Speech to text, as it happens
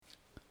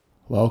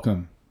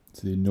Welcome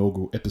to the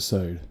inaugural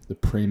episode, the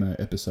primo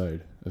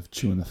episode of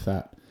Chewing the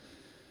Fat.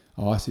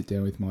 I sit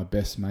down with my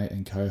best mate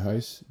and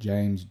co-host,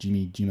 James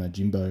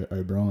Jimbo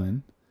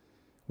O'Brien,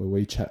 where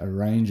we chat a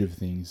range of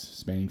things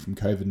spanning from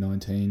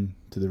COVID-19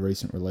 to the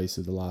recent release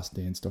of The Last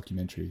Dance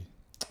documentary.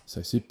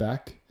 So sit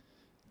back,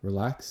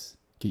 relax,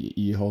 get your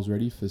ear holes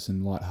ready for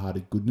some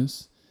light-hearted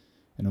goodness,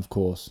 and of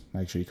course,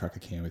 make sure you crack a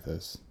can with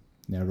us.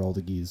 Now roll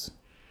the gears.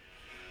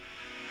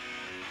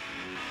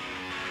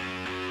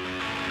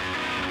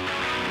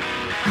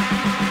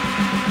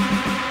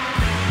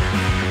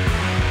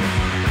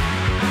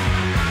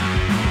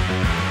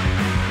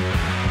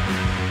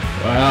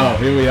 Wow,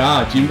 here we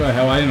are. Jimbo,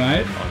 how are you,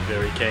 mate? I'm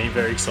very keen,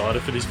 very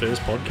excited for this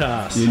first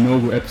podcast. The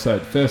inaugural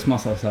episode. First,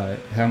 must I say,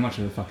 how much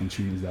of a fucking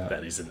tune is that?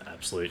 That is an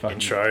absolute Fucking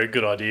intro.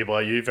 Good idea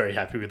by you. Very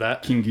happy with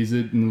that. King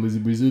Gizzard and the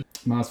Lizard Wizard.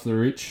 Master for the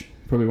Rich.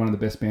 Probably one of the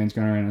best bands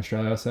going around in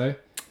Australia, I say.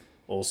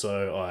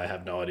 Also, I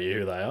have no idea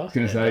who they are. I was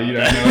going to say, you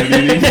don't know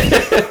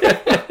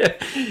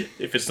anything.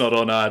 If it's not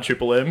on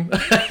Triple M.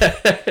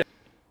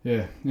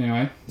 Yeah,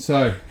 anyway.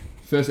 So,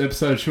 first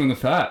episode of Chewing the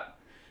Fat.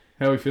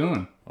 How are we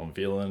feeling? I'm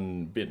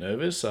feeling a bit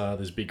nervous.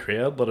 There's a big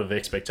crowd, a lot of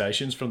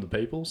expectations from the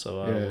people,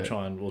 so Yeah.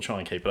 we'll try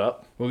and keep it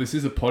up. Well, this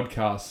is a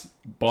podcast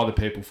by the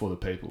people for the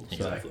people. So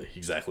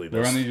Exactly.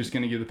 we're only just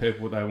going to give the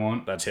people what they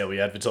want. That's how we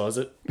advertise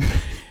it.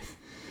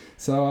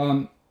 So,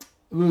 a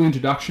little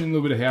introduction, a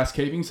little bit of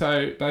housekeeping.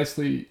 So,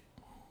 basically,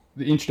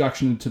 the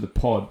introduction to the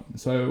pod.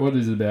 So, what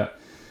is it about?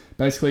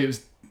 Basically, it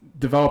was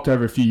developed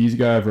over a few years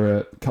ago over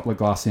a couple of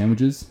glass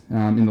sandwiches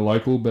in the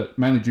local, but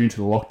mainly due to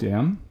the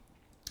lockdown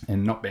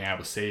and not being able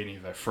to see any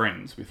of our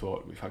friends. We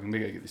thought we fucking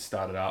better get this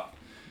started up.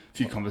 A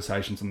few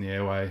conversations on the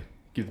airway,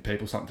 give the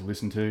people something to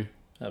listen to.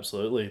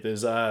 Absolutely.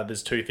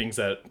 There's two things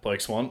that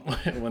blokes want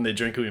when they're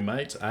drinking with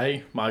mates.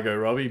 A, Margot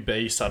Robbie.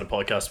 B, start a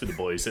podcast with the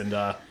boys. And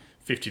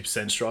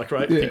 50% strike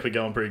rate. Yeah. I think we're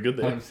going pretty good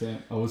there.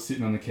 100%. I was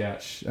sitting on the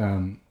couch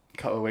a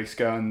couple of weeks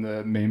ago and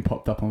the meme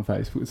popped up on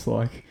Facebook. It's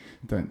like,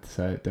 don't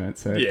say it. We're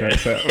going to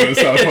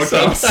start a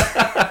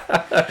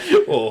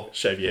podcast. Or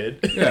shave your head.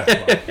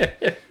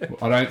 Yeah, well,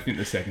 I don't think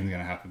the second's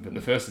going to happen, but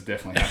the first is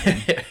definitely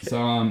happening.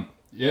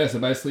 So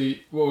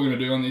basically what we're going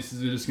to do on this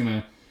is we're just going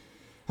to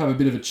have a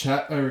bit of a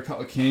chat over a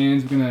couple of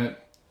cans.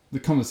 The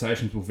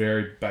conversations will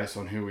vary based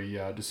on who we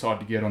decide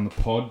to get on the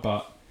pod,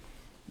 but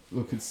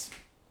look,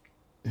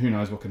 who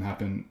knows what can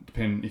happen.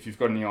 If you've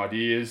got any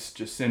ideas,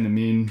 just send them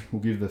in.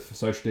 We'll give the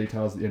social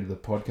details at the end of the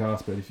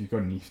podcast, but if you've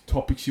got any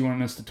topics you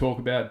want us to talk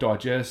about,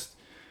 digest,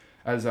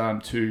 as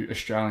two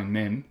Australian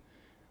men,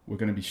 we're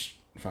going to be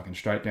fucking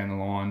straight down the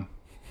line.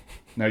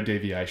 No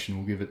deviation.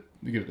 We'll give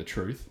it the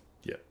truth.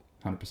 Yep.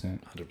 100%.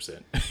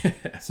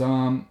 100%.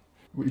 So,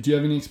 do you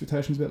have any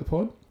expectations about the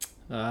pod?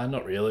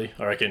 Not really.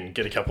 I reckon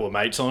get a couple of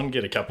mates on,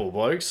 get a couple of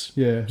blokes.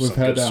 Yeah, we've Some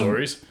had good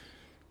stories.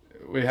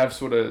 We have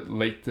sort of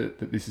leaked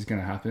that this is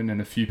going to happen, and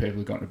a few people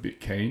have gotten a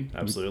bit keen.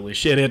 Absolutely.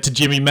 Shout out to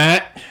Jimmy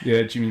Matt.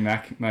 Yeah, Jimmy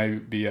Mack may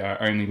be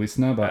our only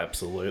listener, but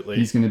absolutely,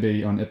 he's going to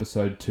be on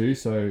episode 2,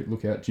 so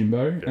look out,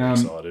 Jimbo.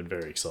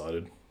 Very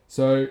excited.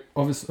 So,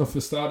 obviously,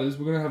 for starters,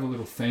 we're going to have a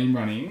little theme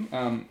running.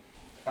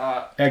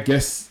 Our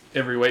guest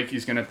every week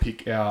is going to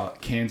pick our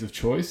cans of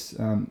choice.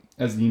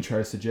 As the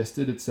intro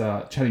suggested, it's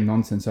chatting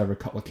nonsense over a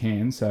couple of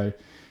cans. So,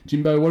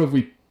 Jimbo, what have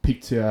we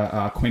picked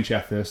to quench our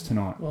thirst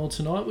tonight? Well,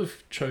 tonight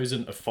we've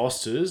chosen a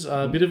Foster's.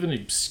 A bit of an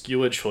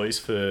obscure choice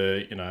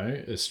for,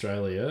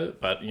 Australia.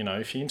 But,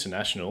 if you're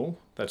international,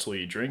 that's all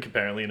you drink,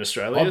 apparently, in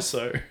Australia.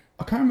 So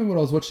I can't remember what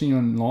I was watching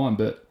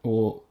online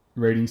or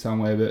reading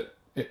somewhere, but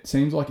it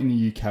seems like in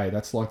the UK,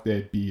 that's like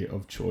their beer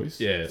of choice.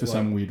 Yeah, for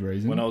some weird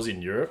reason. When I was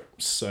in Europe,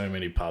 so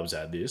many pubs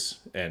had this,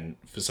 and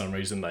for some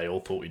reason they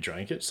all thought we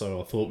drank it. So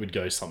I thought we'd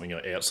go something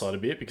outside a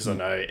bit, because I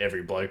know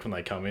every bloke when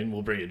they come in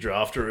will bring a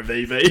draft or a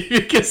VB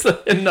because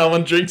no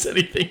one drinks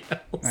anything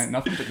else. Ain't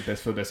nothing but the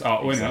best for the best.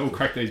 Oh, exactly. We'll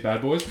crack these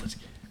bad boys.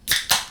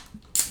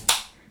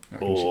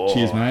 Oh,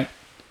 cheers, mate.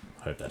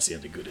 Hope that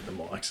sounded good in the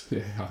mics.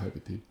 Yeah, I hope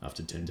it did.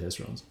 After 10 test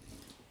runs.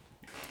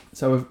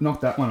 So we've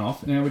knocked that one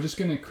off. Now we're just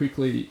going to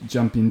quickly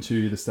jump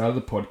into the start of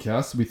the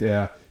podcast with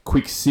our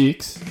quick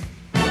six.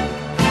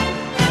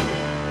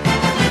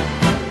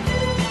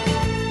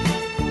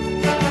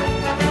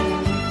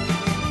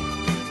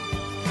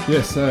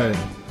 Yeah, so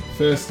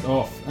first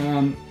off,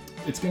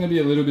 it's going to be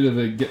a little bit of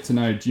a get to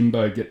know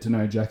Jimbo, get to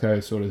know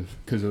Jacko sort of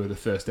because of the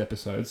first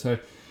episode. So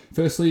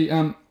firstly,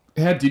 how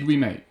did we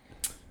meet?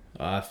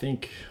 I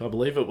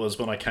believe it was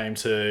when I came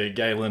to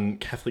Galen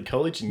Catholic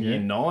College in Year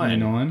 9. Year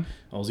 9.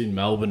 I was in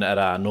Melbourne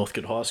at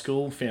Northcote High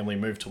School. Family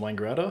moved to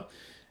Wangaratta.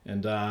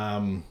 And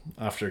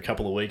after a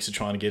couple of weeks of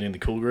trying to get in the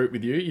cool group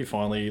with you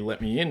finally let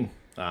me in.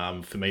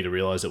 For me to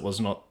realise it was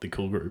not the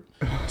cool group.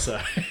 So,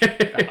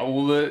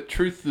 well, the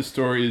truth of the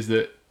story is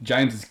that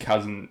James's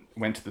cousin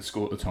went to the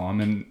school at the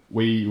time, and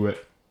we were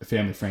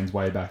family friends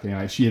way back.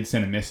 Anyway, she had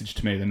sent a message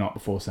to me the night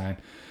before saying,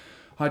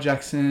 "Hi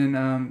Jackson,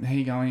 how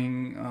you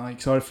going?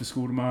 Excited for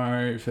school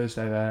tomorrow? First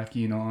day back,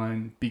 Year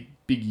 9, big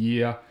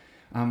year.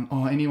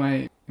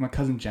 Anyway, my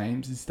cousin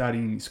James is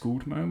starting school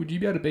tomorrow. Would you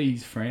be able to be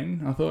his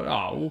friend?" I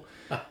thought,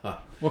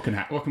 what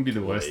can be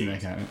the worst thing that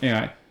can happen?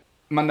 Anyway,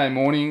 Monday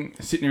morning,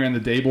 sitting around the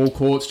D-ball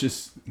courts,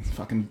 just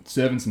fucking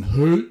serving some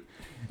hoot.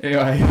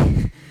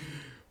 Anyway,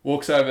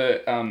 walks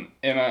over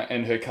Emma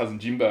and her cousin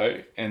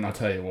Jimbo, and I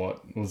tell you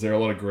what, was there a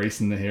lot of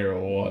grease in the hair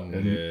or what? And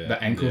the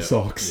ankle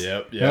socks.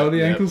 Yep. How are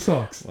the ankle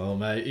socks? Well,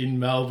 mate, in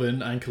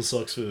Melbourne, ankle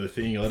socks were the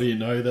thing. I didn't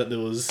know that there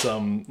was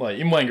some, like,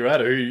 in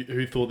Wangaratta,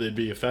 who thought there'd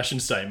be a fashion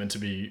statement to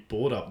be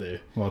bought up there.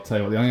 Well, I'll tell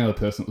you what, the only other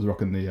person that was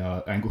rocking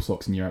the ankle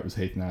socks in Europe was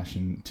Heath Nash,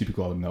 and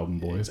typical other Melbourne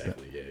boys.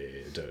 Exactly,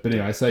 But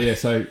anyway,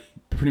 so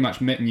pretty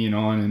much met in Year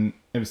 9, and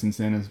ever since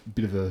then, a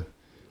bit of a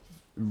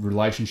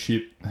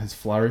relationship has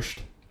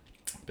flourished.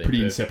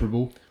 Pretty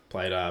inseparable.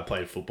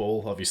 Played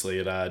football, obviously,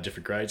 at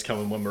different grades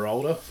coming when we're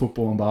older.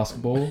 Football and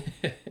basketball.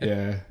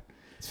 Yeah.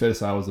 It's fair to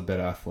say I was a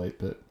better athlete,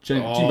 but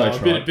Jimbo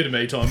tried. Bit of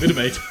me time.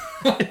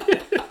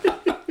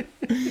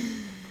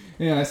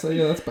 Yeah, so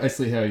yeah, that's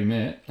basically how you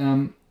met.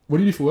 What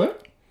do you do for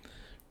work?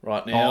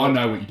 Right now, I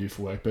know what you do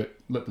for work, but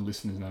let the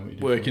listeners know what you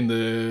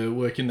do.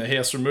 work in the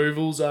house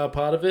removals are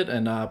part of it,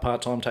 and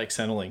part time take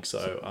Centrelink.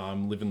 So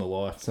I'm living the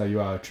life. So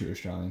you are a true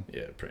Australian.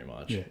 Yeah, pretty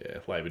much. Yeah,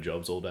 labour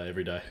jobs all day,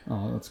 every day.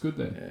 Oh, that's good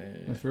then.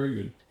 Yeah. That's very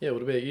good. Yeah,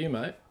 what about you,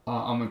 mate?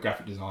 I'm a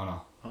graphic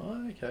designer.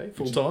 Oh, okay.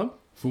 Full time?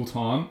 Full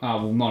time.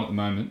 Well, not at the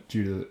moment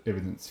due to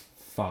everything that's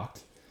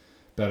fucked.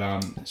 But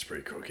That's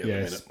pretty crook. yeah,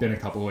 it's been a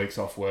couple of weeks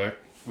off work,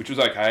 which was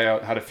okay.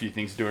 I had a few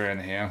things to do around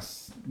the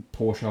house.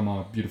 Portia,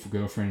 my beautiful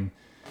girlfriend,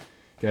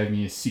 gave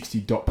me a 60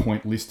 dot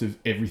point list of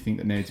everything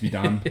that needs to be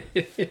done.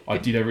 I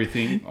did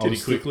everything. Did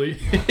it quickly?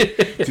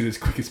 Did as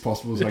quick as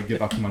possible so I could get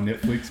back to my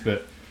Netflix.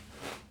 But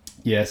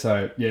yeah,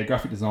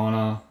 graphic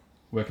designer,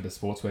 work at a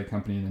sportswear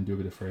company, and then do a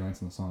bit of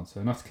freelance on the side. So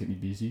enough to keep me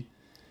busy.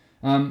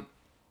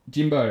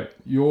 Jimbo,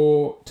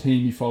 your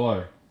team you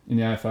follow in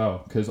the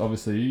AFL, because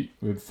obviously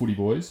we're footy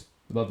boys.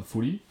 We love the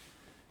footy.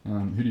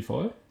 Who do you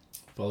follow?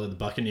 Follow the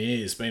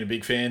Buccaneers. Been a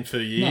big fan for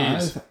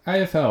years. No,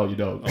 AFL, you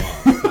dog.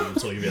 Oh, we're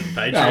talking about the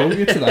Patriots. No, we'll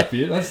get to that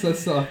bit.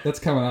 That's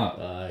coming up.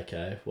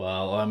 Okay.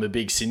 Well, I'm a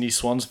big Sydney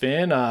Swans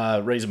fan.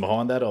 Reason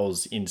behind that, I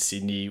was in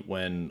Sydney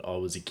when I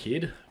was a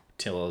kid,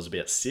 till I was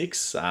about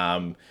 6.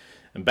 And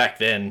back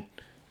then,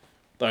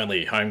 the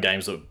only home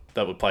games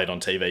that were played on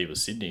TV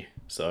was Sydney.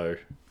 So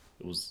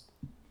it was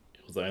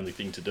the only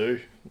thing to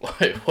do.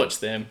 Like, watch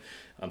them.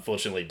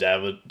 Unfortunately,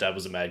 Dad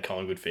was a mad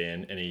Collingwood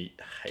fan, and he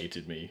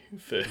hated me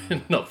for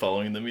not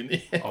following them in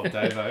the end. Oh,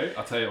 Davo,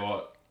 I'll tell you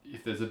what,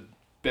 if there's a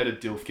better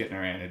DILF getting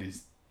around, it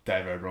is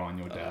Dave O'Brien,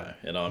 your dad.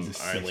 And I'm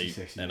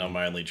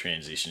only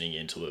transitioning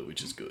into it,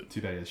 which is good.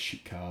 Too bad he has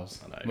shit cars.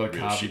 I know,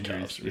 real shit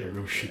cars.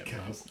 Real shit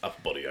cars.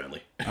 Upper body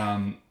only.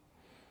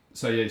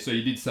 So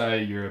you did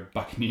say you're a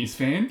Buccaneers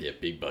fan? Yeah,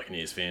 big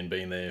Buccaneers fan,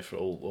 been there for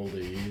all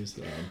the years.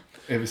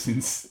 Ever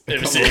since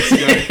Ever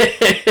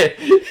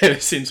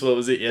since, what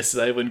was it,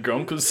 yesterday when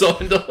Gronk was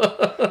signed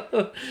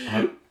up?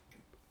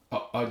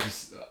 I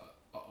just,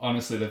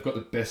 honestly, they've got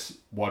the best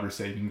wide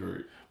receiving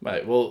group.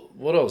 Mate, well,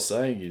 what I was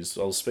saying is,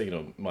 I was speaking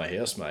of my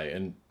housemate,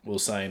 and we were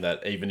saying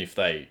that even if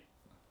they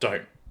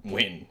don't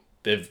win,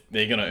 they're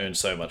going to earn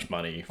so much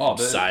money from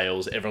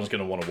sales. Everyone's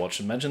going to want to watch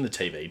them. Imagine the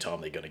TV time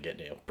they're going to get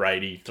now.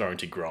 Brady thrown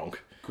to Gronk.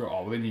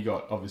 Oh, well, then you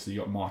got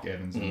Mike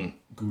Evans and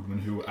Goodwin,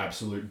 who were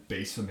absolute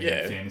beasts for me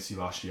in fantasy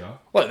last year.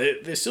 Like,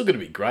 they're still going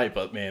to be great,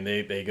 but man,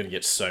 they're going to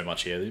get so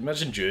much here.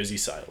 Imagine jersey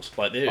sales.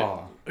 Like,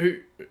 who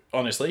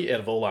honestly, out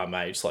of all our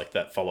mates like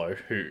that follow,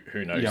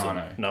 who knows them? I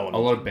know. No one. A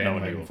lot of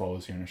bandwagon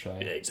followers here in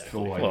Australia. Yeah,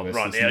 exactly. Well,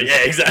 right now,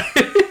 yeah,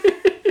 exactly.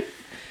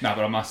 No,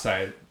 but I must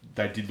say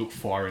they did look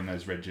fire in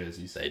those red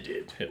jerseys. They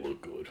did. It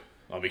looked good.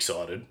 I'm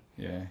excited.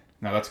 Yeah.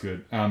 No, that's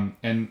good.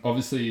 And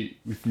obviously,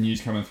 with the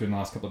news coming through in the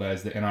last couple of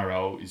days, the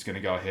NRL is going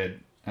to go ahead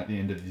at the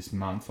end of this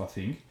month, I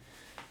think.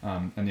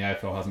 And the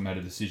AFL hasn't made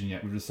a decision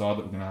yet. We've decided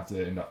that we're going to have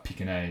to end up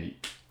picking a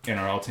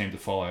NRL team to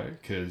follow,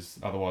 because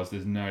otherwise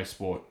there's no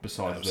sport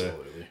besides the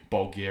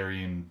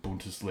Bulgarian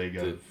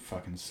Bundesliga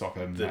fucking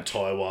soccer the match.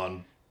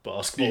 Taiwan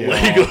basketball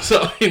league or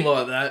something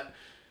like that.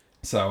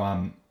 So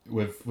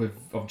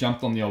I've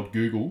jumped on the old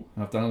Google,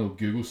 and I've done a little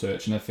Google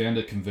search, and I found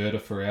a converter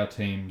for our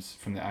teams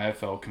from the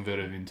AFL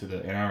converted into the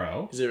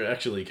NRL. Is there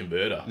actually a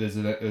converter? There's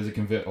a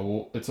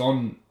converter. It's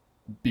on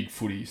Big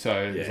Footy,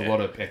 so there's a lot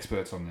of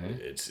experts on there.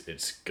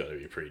 It's got to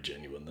be pretty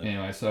genuine then.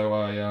 Anyway,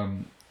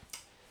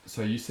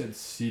 so you said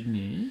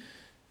Sydney,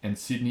 and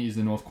Sydney is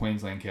the North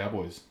Queensland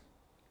Cowboys.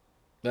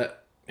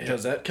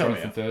 How's that coming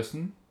Jonathan out?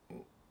 Thurston.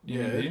 You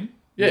remember him?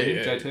 Yeah,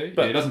 JT.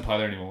 But he doesn't play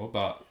there anymore.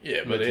 But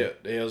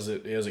how's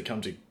it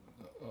come to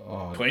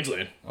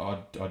Queensland? I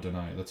don't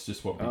know. That's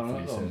just what Big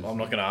Footy says. I'm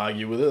not going to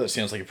argue with it. That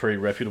sounds like a pretty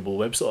reputable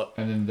website.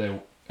 And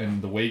then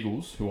the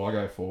Weagles, who I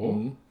go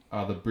for,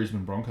 are the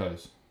Brisbane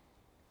Broncos.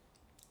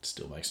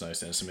 Still makes no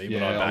sense to me,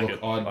 but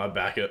I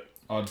back it.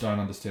 I don't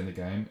understand the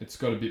game. It's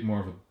got a bit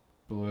more of a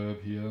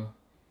blurb here.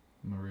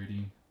 Am I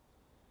reading?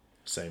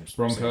 Seems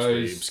Broncos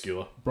pretty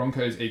obscure.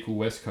 Broncos equal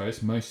West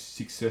Coast, most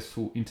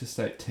successful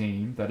interstate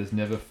team that is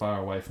never far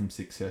away from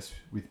success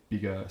with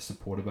bigger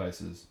supporter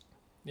bases.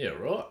 Yeah,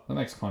 right. That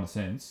makes kind of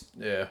sense.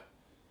 Yeah.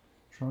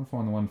 Try and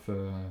find the one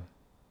for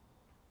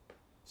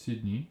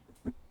Sydney.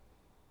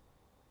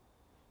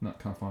 No,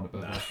 can't find it.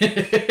 But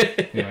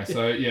anyway,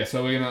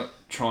 so we're gonna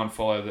try and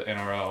follow the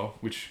NRL,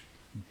 which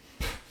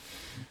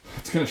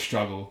it's gonna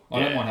struggle. I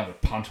don't want to have a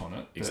punt on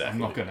it. But Exactly. I'm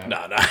not gonna.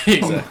 No,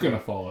 exactly. I'm not gonna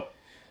follow it.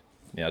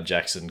 Now,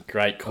 Jackson,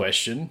 great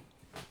question.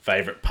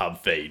 Favourite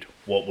pub feed?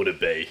 What would it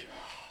be?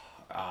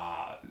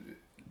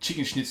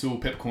 Chicken schnitzel,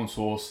 peppercorn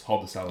sauce,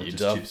 hold the salad,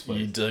 chips,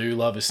 please. You do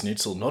love a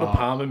schnitzel, not a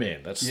Parma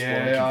man. That's what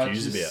I'm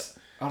confused about.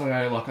 I don't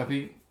know. Like I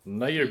think. I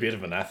know you're a bit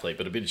of an athlete,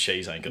 but a bit of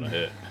cheese ain't gonna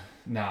hurt.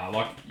 Nah,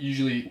 like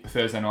usually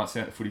Thursday nights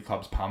down at the footy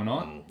club's Parma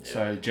night. Yeah.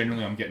 So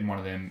generally I'm getting one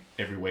of them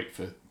every week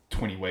for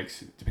 20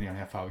 weeks, depending on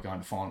how far we go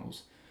into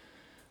finals.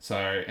 So,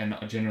 and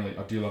generally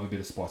I do love a bit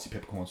of spicy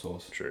peppercorn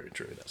sauce. True.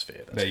 That's fair.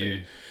 That's There fair.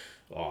 you.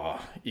 Oh,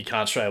 you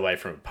can't stray away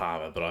from a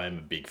Parma, but I am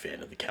a big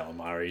fan of the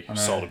calamari,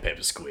 salt and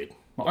pepper squid.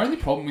 My only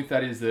problem with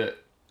that is that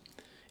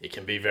It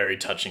can be very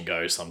touch and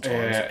go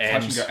sometimes. touch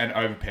and go and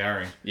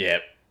overpowering. Yeah.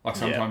 Like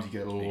sometimes you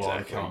get a little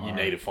Exactly. calamari. You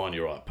need to find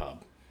your right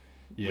pub,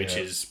 which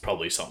is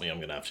probably something I'm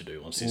going to have to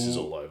do once this is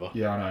all over.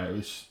 Yeah, I know.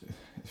 It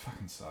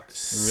fucking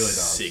sucks. It really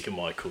does. Sick of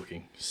my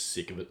cooking.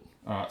 Sick of it.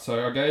 Alright,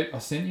 so I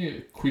sent you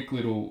a quick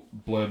little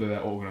blurb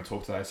about what we're going to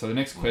talk today. So the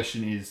next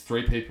question is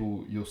 3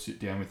 people you'll sit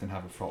down with and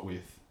have a frothy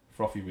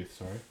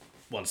with.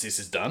 Once this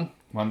is done.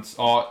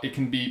 It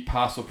can be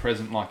past or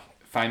present, like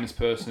famous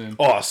person.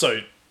 Oh,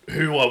 so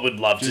who I would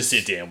love to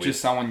sit down with.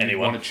 Just someone you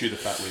anyone. want to chew the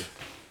fat with.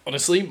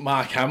 Honestly,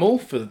 Mark Hamill,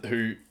 for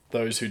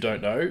those who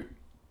don't know,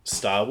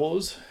 Star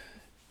Wars,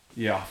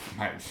 Yeah,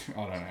 mate,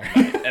 I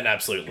don't know. an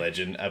absolute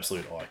legend,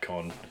 absolute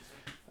icon.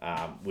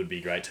 Would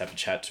be great to have a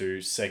chat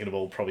to. Second of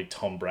all, probably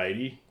Tom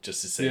Brady,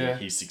 just to see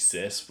his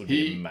success would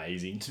be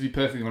amazing. To be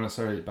perfectly honest,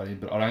 sorry, buddy,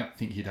 but I don't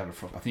think he'd have a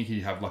froth. I think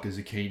he'd have like a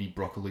zucchini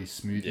broccoli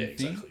smoothie Yeah,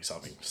 thing.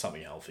 exactly.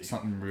 Something healthy.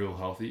 Something real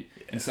healthy.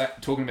 Yeah. In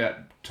fact, talking about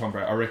Tom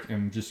Brady, I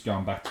reckon, just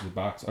going back to the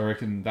Bucks, I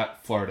reckon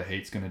that Florida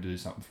heat's going to do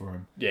something for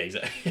him. Yeah,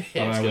 exactly. I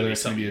don't know whether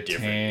it's going to be a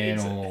tan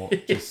different. or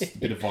just a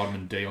bit of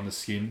vitamin D on the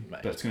skin,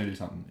 but it's going to do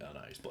something. I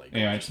know, he's bleeding.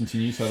 Anyway,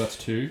 continue. So that's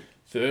 2.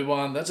 Third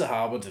one, that's a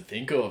hard one to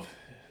think of.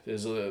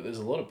 There's a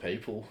lot of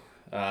people.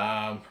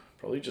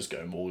 Probably just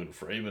go Morgan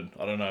Freeman.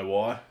 I don't know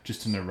why.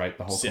 Just to narrate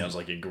the whole Sounds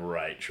like a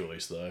great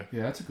choice though.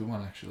 Yeah, that's a good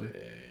one actually.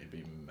 Yeah, he'd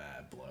be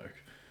mad bloke.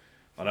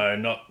 I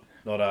know,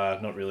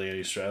 not really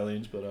any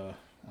Australians, but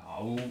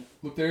Well,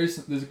 look, there's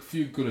a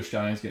few good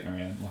Australians getting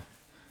around, like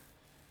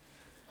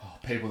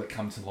people that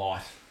come to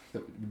light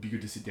that would be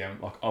good to sit down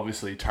with. Like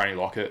obviously Tony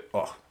Lockett.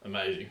 Oh,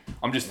 amazing.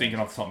 I'm just thinking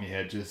off the top of my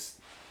head.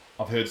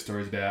 I've heard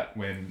stories about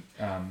when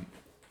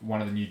one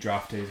of the new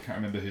draftees, I can't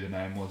remember who the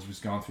name was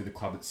going through the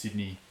club at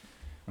Sydney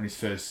on his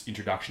first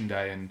introduction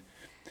day, and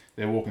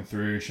they're walking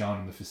through, showing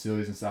them the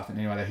facilities and stuff. And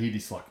anyway, they hear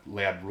this like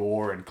loud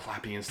roar and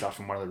clapping and stuff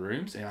from one of the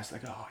rooms, and I was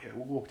like, oh yeah,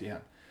 we'll walk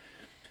down.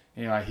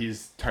 Anyway,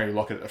 here's Tony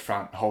Lockett at the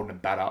front holding a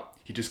bat up.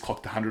 He just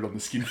clocked 100 on the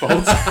skin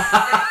folds.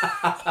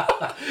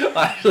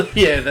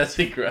 Yeah, that's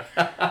a great.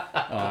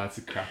 Oh, it's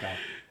a cracker.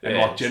 And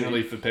Yeah, like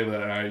generally for people that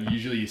don't know,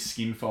 usually your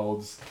skin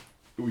folds,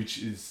 which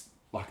is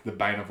like the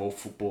bane of all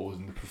footballers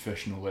in the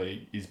professional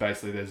league, is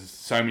basically there's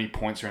so many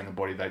points around the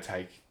body they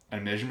take a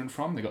measurement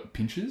from. They got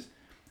pinches,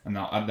 and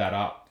they'll add that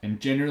up. And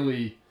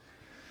generally,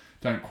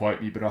 don't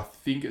quote me, but I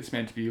think it's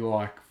meant to be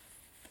like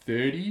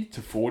 30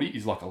 to 40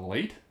 is like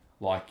elite.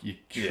 Like you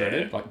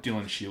shredded, like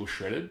Dylan Shield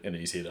shredded. And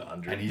he's hit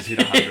 100. And he's hit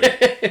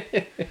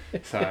 100.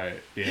 So,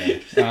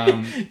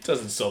 yeah.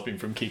 Doesn't stop him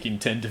from kicking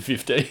 10 to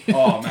 15.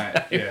 Oh, mate.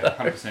 Yeah,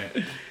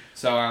 100%.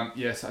 So,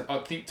 yes, I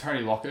think Tony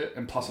Lockett,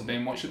 and plus I've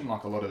been watching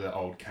like a lot of the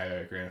old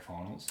KO grand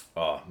finals.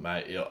 Oh,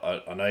 mate,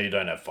 I know you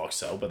don't have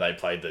Foxtel, but they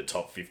played the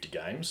top 50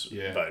 games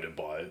voted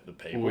by the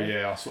people. Oh,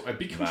 yeah, I saw a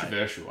bit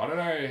controversial. I don't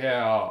know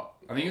how.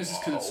 I think it's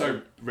just because it's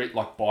so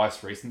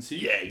biased recency.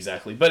 Yeah,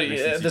 exactly. But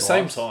Recency at the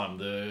same bias. time,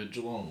 the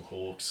Geelong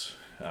Hawks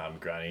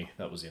granny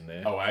that was in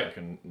there. Oh, wait.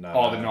 Fucking- The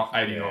 89.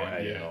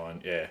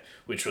 89, yeah.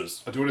 Which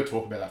was I do want to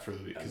talk about that for a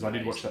little bit because I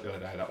did watch that the other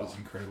day. That was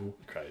incredible.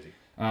 crazy.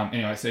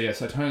 Anyway,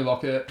 so Tony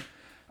Lockett.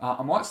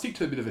 I might stick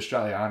to a bit of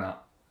Australiana.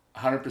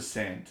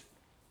 100%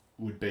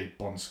 would be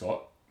Bon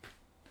Scott.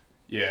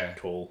 Yeah.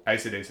 Cool.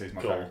 AC/DC is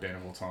my Cool. favourite band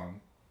of all time.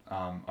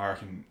 I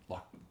reckon,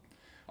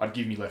 I'd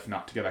give me left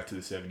nut to go back to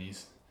the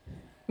 70s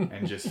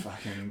and just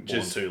fucking...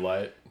 Born too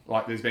late.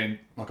 There's been...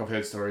 I've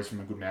heard stories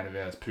from a good man of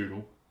ours,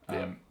 Poodle.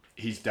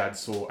 His dad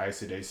saw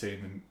AC/DC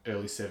in the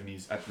early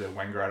 70s at the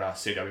Wangaratta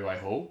CWA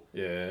Hall.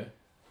 Yeah.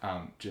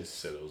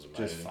 Said it was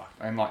amazing. Just fuck.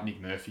 And like Nick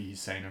Murphy,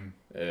 he's seen him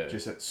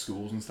just at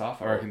schools and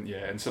stuff. I reckon,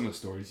 and some of the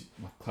stories,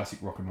 like classic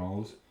rock and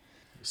rollers.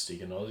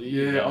 Sticking Aussie.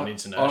 Yeah, on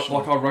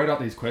international. I wrote up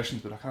these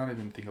questions, but I can't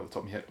even think off the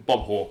top of my head.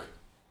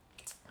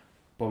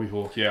 Bobby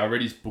Hawke. Yeah, I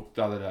read his book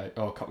the other day.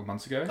 A couple of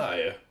months ago. Oh,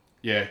 yeah.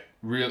 Yeah,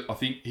 I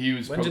think he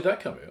was. When did that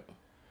come out?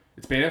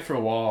 It's been out for a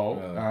while.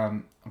 Really?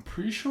 I'm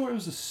pretty sure it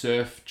was a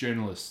surf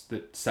journalist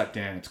that sat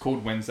down. It's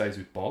called Wednesdays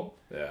with Bob.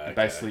 Yeah. Okay. And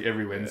basically,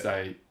 every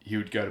Wednesday he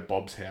would go to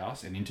Bob's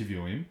house and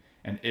interview him,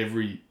 and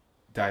every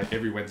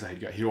Wednesday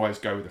he'd always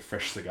go with a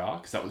fresh cigar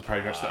because that was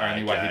pretty much the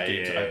only way he'd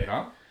get him to open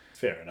up.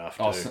 Fair enough.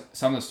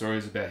 Some of the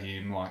stories about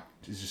him,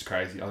 is just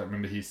crazy. I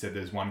remember he said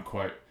there's one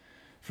quote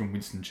from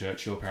Winston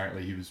Churchill.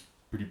 Apparently, he was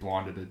pretty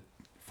blind at a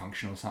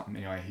function or something.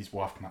 Anyway, his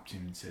wife came up to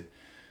him and said,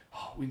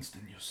 "Oh,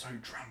 Winston, you're so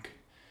drunk."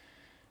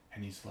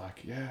 And he's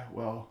like, "Yeah,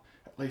 well,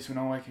 at least when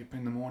I wake up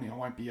in the morning, I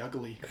won't be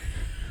ugly."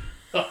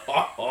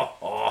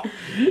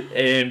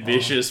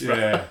 Ambitious, bro.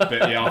 Yeah,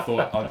 but yeah, I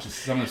thought just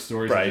some of the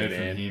stories I Brave heard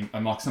man. from him,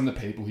 and like some of the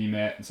people he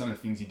met, and some of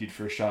the things he did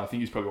for Australia. I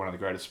think he's probably one of the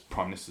greatest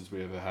prime ministers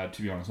we ever had.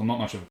 To be honest, I'm not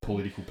much of a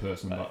political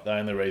person, but The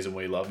only reason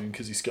we love him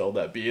because he sculled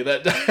that beer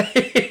that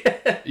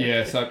day.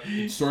 yeah. So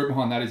the story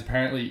behind that is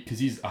apparently because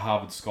he's a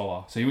Harvard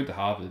scholar, so he went to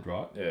Harvard,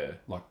 right? Yeah.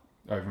 Like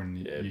over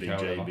in the UK. Big or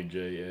G, whatever. Big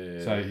G,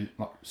 yeah. So he's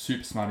like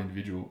super smart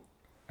individual.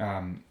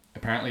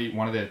 Apparently,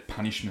 one of their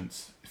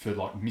punishments for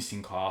like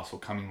missing class or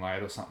coming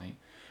late or something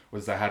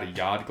was they had a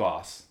yard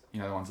glass. You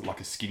know, the ones that like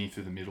are skinny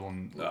through the middle,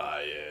 and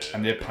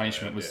and their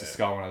punishment was to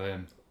scull one of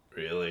them.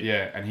 Really?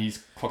 Yeah, and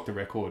he's clocked the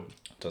record.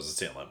 Doesn't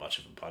sound like much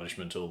of a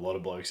punishment to a lot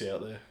of blokes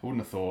out there.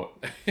 Wouldn't have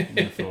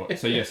thought.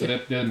 So yeah, so they're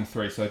the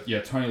three. So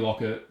yeah, Tony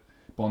Lockett,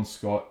 Bon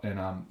Scott,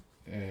 and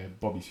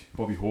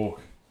Bobby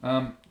Hawke.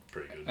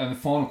 Pretty good. And the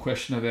final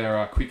question of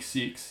our quick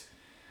six.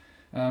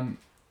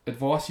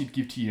 Advice you'd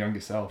give to your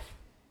younger self.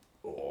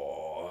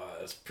 Oh,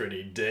 that's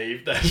pretty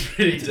deep. That's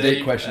pretty It's deep. a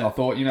deep question. I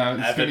thought, it's going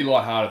to be Haven't-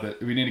 lighthearted,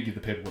 but we need to give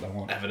the people what they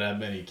want. Haven't had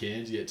many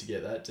cans yet to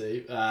get that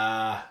deep.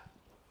 I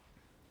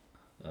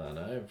don't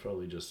know.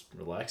 Probably just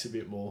relax a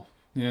bit more.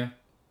 Yeah.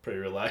 Pretty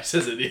relaxed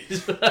as it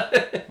is.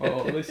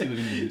 Well, at least you live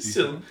in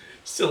the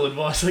Still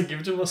advice I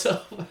give to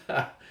myself. What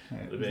Yeah,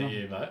 about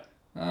you, mate?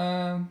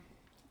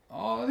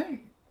 I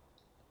think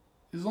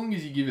as long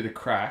as you give it a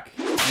crack,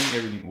 I think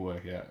everything will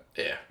work out.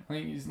 Yeah. I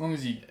think as long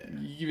as you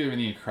give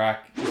everything a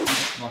crack,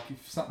 like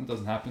if something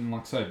doesn't happen,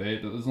 like so be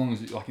it. But as long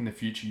as like in the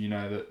future you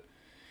know that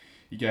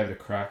you gave it a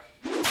crack,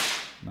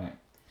 mate.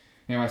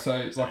 Anyway, so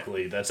it's like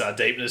Exactly. That's our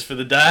deepness for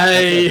the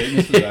day. that's our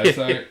business today.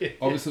 So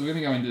obviously we're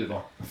gonna go into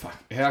like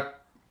how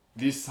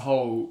this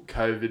whole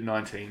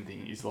COVID-19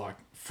 thing is like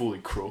fully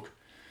crook,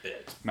 Yeah,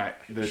 mate.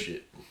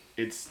 shit.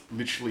 It's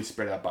literally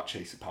spread our butt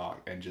cheeks apart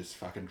and just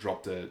fucking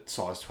dropped a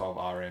size 12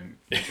 RM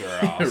into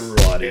our ass.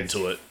 Right It's-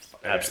 into it.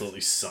 yeah,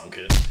 Absolutely sunk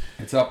it.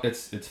 It's up.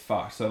 It's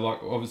fucked. So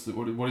like obviously,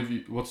 what have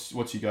you? What's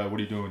your go? What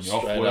are you doing? You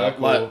off Straight work?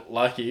 up, Or?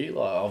 lucky.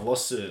 Like I've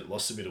lost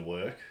a bit of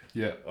work,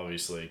 Yeah.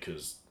 obviously,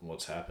 because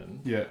what's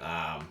happened. Yeah.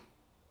 I'm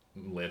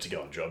allowed to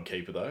go on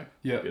JobKeeper though.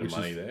 Yeah. Bit of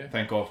money there.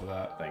 Thank God for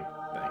that. Thank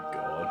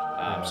God.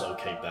 Yeah. So I'll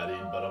keep that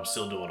in, but I'm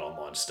still doing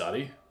online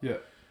study. Yeah.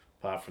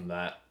 Apart from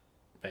that,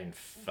 been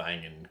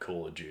fanging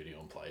Call of Duty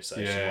on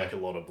PlayStation. Yeah. Like a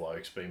lot of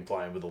blokes, been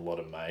playing with a lot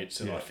of mates,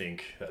 and Yeah. I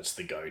think that's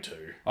the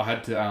go-to. I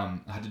had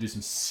to do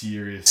some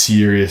serious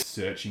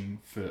searching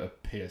for a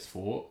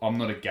PS4. I'm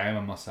not a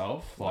gamer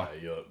myself.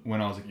 Like No, when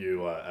I was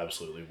you are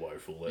absolutely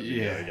woeful at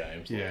video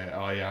games. Yeah,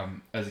 I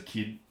as a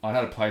kid, I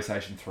had a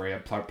PlayStation 3.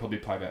 I'd probably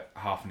play about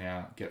half an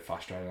hour, get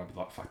frustrated, and I'd be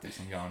like, "Fuck this!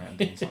 I'm going out and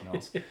doing something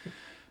else."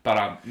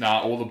 But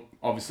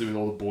obviously with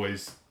all the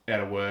boys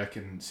out of work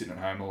and sitting at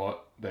home a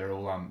lot, they're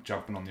all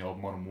jumping on the old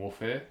Modern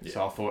Warfare. Yeah.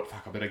 So I thought,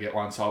 "Fuck, I better get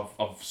one." So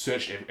I've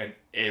searched and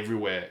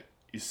everywhere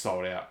is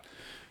sold out.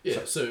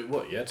 Yeah. So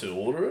what? You had to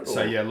order it? Or?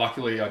 So yeah,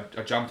 luckily I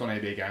jumped on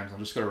EB Games. I've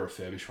just got a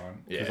refurbished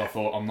one because Yeah. I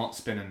thought I'm not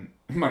spending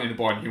money to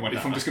buy a new one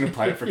if I'm just going to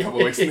play it for a couple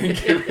of weeks and then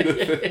get rid of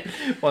it.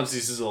 Once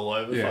this is all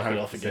over, Yeah, fuck it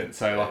off 100%. again.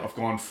 So like I've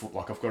gone full,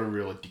 like I've got a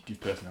real addictive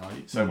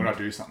personality. So when I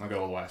do something, I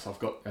go all the way. So I've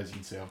got, as you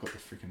can see, I've got the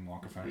freaking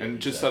microphone. Yeah, And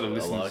just so the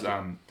exactly. I listeners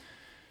like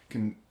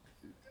can,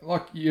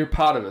 like, you're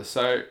part of us.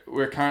 So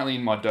we're currently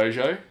in my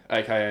dojo,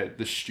 aka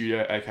the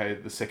studio, aka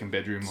the second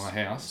bedroom in my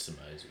house. It's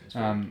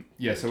amazing.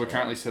 Yeah, so we're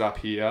currently set up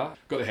here.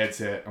 Got the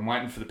headset. I'm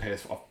waiting for the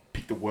PS4. I've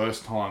picked the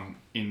worst time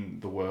in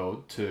the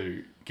world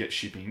to get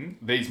shipping.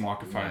 These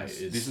microphones. Mate,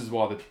 it's- This is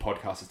why the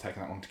podcast has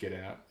taken that long to get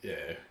out. Yeah.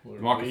 The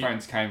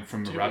microphones came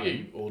from Did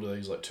Rabin. we order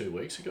these like 2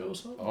 weeks ago or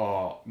something?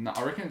 Oh no,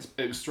 I reckon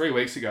it was 3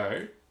 weeks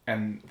ago,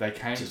 and they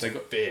came. Just They a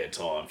got fair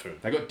time for.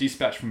 they got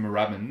dispatched from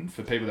Moorabbin.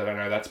 For people that don't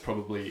know, that's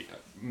probably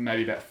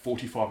maybe about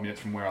 45 minutes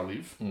from where I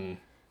live, and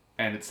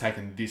it's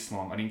taken this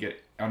long. I didn't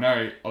get. I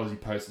know Aussie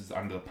Post is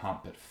under the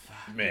pump, but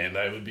fuck. Man,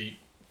 they would be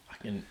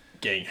fucking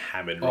getting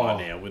hammered right Oh.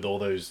 now with all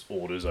those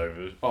orders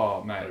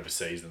Oh mate,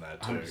 overseas and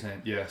that too.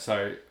 100%. Yeah,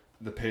 so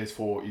the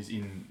PS4 is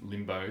in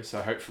limbo.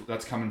 So hopefully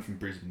that's coming from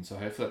Brisbane. So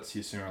hopefully that's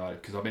here sooner or later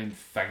because I've been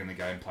fagging the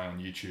gameplay on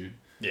YouTube.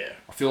 Yeah.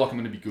 I feel like I'm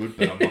going to be good,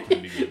 but I'm not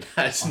going to be good.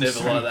 It's I'm never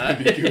so like that.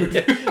 gonna be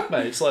good.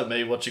 Mate, it's like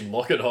me watching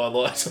Lockett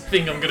highlights. I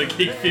think I'm going to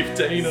kick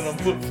 15 and I'm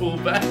put full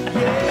back. And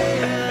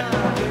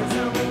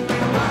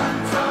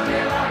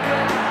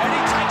he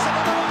takes it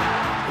away.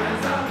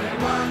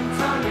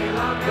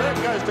 There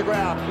goes to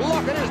ground.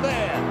 Lockett is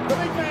there. The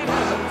big man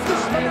has it. This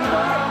is the number.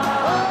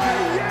 Oh,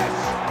 yes!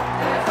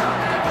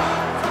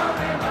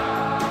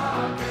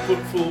 Put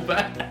full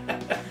back.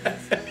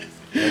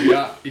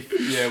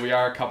 We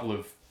are a couple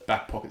of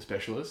back pocket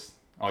specialists.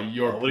 Oh,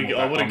 you're. I wouldn't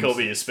more back- call I'm-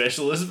 me a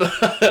specialist, but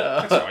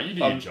That's alright, you do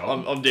your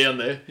job. I'm down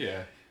there.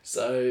 Yeah.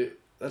 So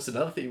that's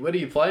another thing. Where do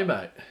you play,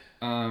 mate?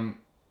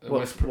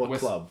 What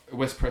club?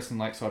 West Preston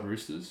Lakeside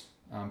Roosters.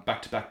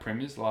 Back-to-back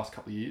premiers the last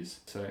couple of years.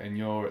 So, and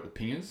you're at the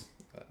Pingers.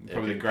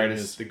 Probably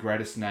the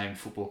greatest named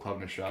football club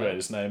in Australia.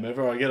 Greatest name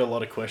ever. I get a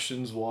lot of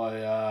questions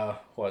why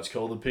it's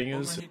called the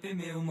Pingers.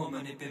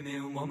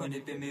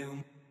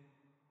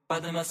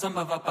 Padma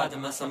sambhava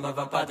padma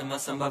sambhava padma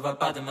sambhava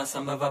padma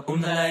sambhava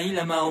om dalai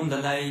lama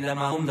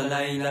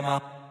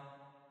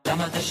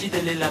lama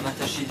tashidele lama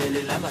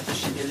tashidele lama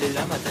tashidele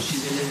lama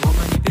tashidele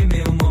momani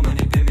peme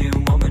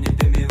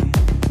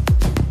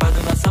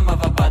padma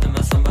sambhava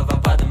padma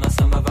sambhava padma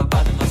sambhava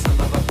padma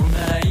sambhava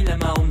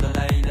om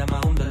dalai lama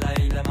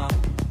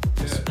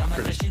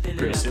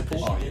Pretty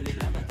simple.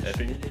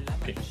 Epping,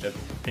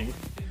 ping.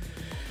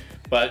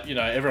 But, you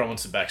know, everyone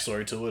wants a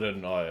backstory to it,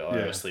 and I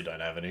honestly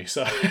don't have any,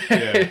 so...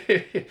 Yeah.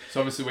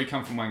 So, obviously, we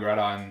come from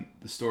Wangaratta, and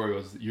the story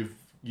was that you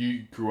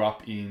grew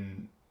up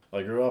in...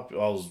 I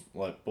was,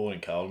 born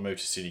in Carlton,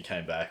 moved to Sydney,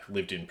 came back,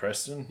 lived in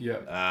Preston.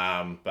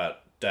 Yeah.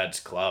 But Dad's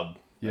club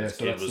as a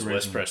kid was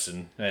West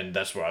Preston, and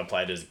that's where I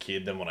played as a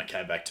kid. Then when I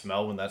came back to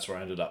Melbourne, that's where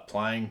I ended up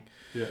playing.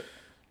 Yeah.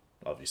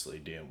 Obviously,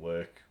 didn't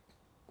work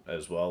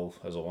as well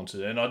as I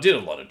wanted, and I did a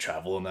lot of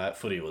travel and that.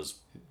 Footy was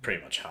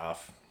pretty much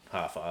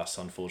half-assed,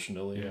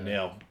 unfortunately. Yeah.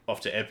 Now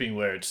off to Epping,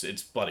 where it's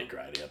bloody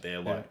great out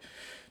there,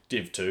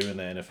 Div 2 in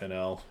the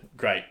NFNL.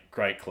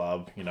 Great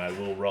club. You know,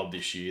 we'll rob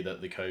this year that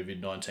the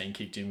COVID-19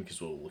 kicked in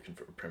because we were looking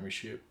for a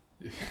premiership.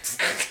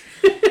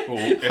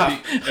 Well,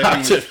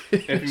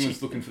 Epping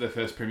was looking for their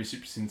first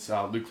premiership since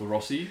Luke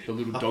LaRossi, the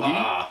little doggy,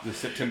 the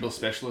September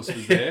specialist,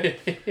 was there.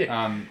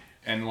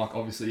 And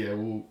obviously,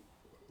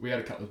 we had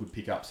a couple of good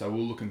pickups, so we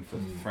were looking for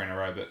 3 in a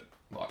row, but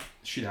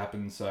shit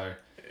happened. So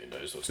who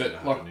knows what's going to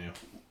happen now?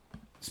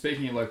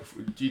 Speaking of local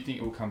food, do you think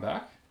it will come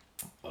back?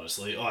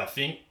 Honestly, I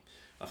think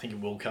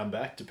it will come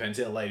back. Depends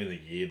how late in the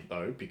year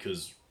though,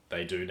 because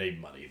they do need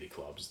money. The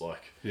clubs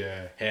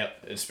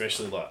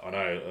especially I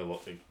know a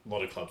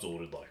lot of clubs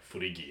ordered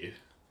footy gear.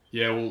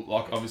 Yeah, well,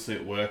 obviously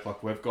at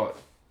work, we've got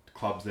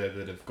clubs there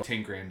that have got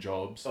 10 grand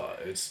jobs. Oh,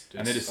 it's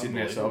and they're just sitting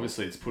there. So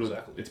obviously it's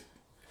exactly. It's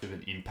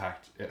an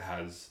impact it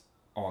has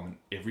on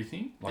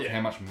everything,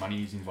 how much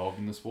money is involved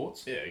in the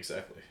sports. Yeah,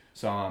 exactly.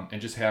 So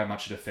and just how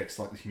much it affects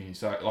the community.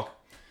 So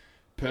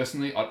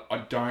personally,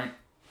 I don't.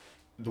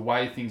 The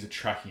way things are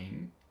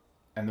tracking,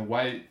 and the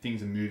way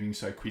things are moving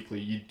so quickly,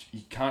 you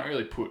can't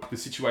really put the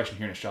situation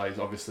here in Australia. Is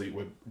obviously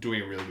we're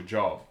doing a really good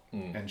job,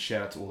 and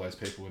shout out to all those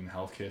people in the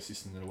healthcare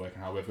system that are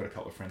working hard. We've got a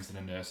couple of friends that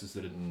are nurses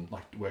that are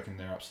working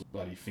their absolute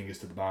bloody fingers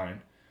to the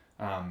bone.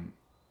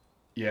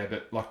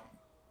 But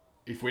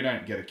if we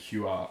don't get a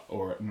cure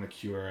or not a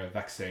cure, a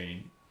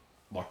vaccine,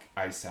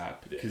 ASAP,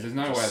 because there's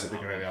no way that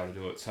they're going to be able to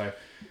do it. So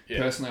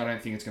personally, I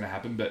don't think it's going to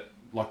happen. But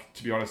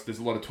to be honest, there's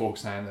a lot of talk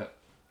saying that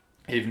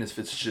even if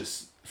it's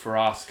just for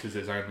us, because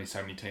there's only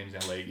so many teams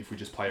in our league, if we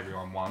just play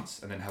everyone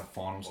once and then have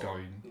finals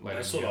going later.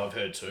 That's what I've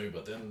heard too.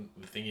 But then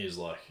the thing is,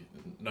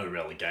 no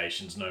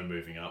relegations, no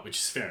moving up, which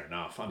is fair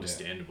enough,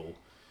 understandable.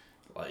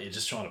 You're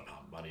just trying to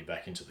pump money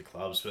back into the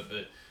clubs. But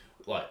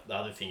the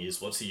other thing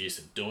is, what's the use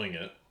of doing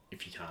it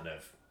if you can't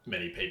have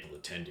many people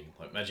attending?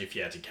 Imagine if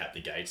you had to cap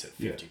the gates at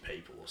 50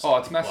 people or something. Oh,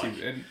 it's massive,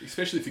 and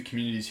especially for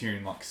communities here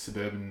in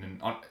suburban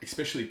and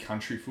especially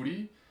country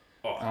footy.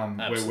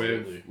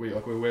 Absolutely.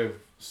 Where we've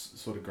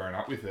sort of grown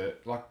up with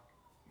it.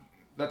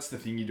 That's the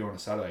thing you do on a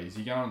Saturday is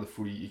you go on the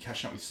footy, you're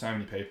catching up with so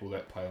many people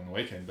that play on the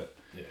weekend, but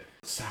it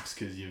sucks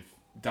because you've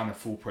done a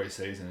full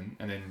pre-season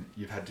and then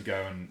you've had to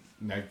go and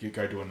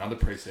go do another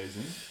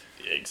pre-season.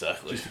 Yeah,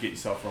 exactly. Just to get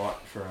yourself right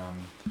for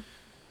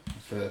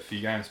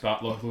your games.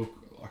 But look,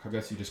 I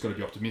guess you just got to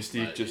be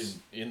optimistic.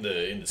 In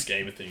the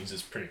scheme of things,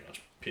 it's pretty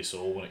much piss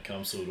all when it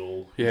comes to it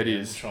all. Yeah, it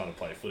is. Trying to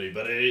play footy,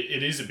 but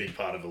it is a big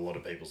part of a lot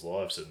of people's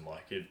lives, and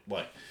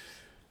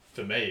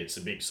for me, it's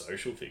a big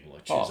social thing.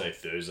 Tuesday,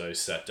 Thursdays,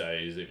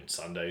 Saturdays, even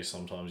Sundays.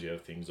 Sometimes you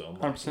have things on.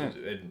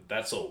 100%. And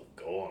that's all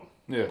gone.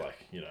 Yeah.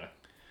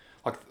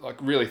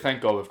 Really,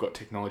 thank God we've got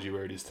technology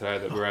where it is today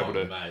that we're able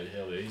to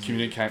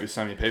communicate with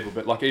so many people.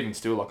 But even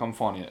still, I'm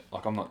finding it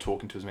I'm not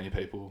talking to as many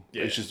people.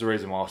 Yeah. It's just the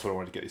reason why I sort of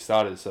wanted to get this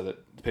started, so that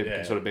people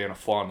can sort of be on a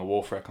fly on the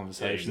wall for our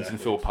conversations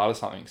and feel part of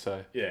something.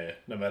 So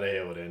no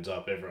matter how it ends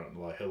up, everyone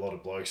a lot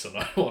of blokes I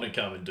know want to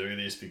come and do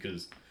this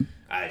because,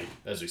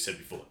 as we said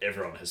before,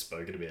 everyone has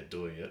spoken about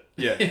doing it.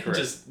 Yeah, correct.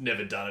 Just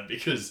never done it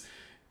because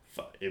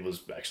it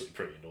was actually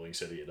pretty annoying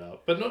setting it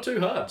up, but not too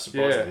hard.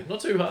 Surprisingly, not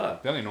too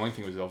hard. The only annoying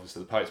thing was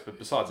obviously the pace, but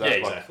besides that,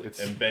 exactly.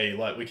 And B,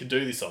 we could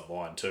do this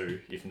online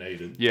too if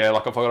needed. Yeah,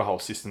 if I got a whole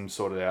system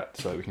sorted out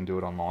so that we can do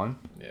it online.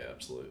 Yeah,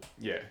 absolutely.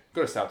 Yeah,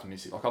 got to stay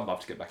optimistic. I'd love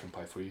to get back and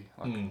play footy.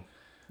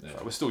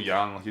 We're still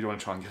young. You do want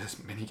to try and get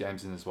as many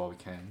games in as well we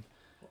can.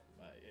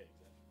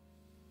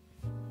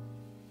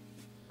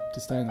 To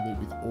stay in the loop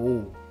with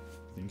all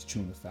things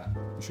Chewing the Fat,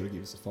 be sure to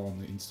give us a follow on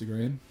the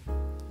Instagram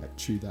at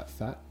Chew That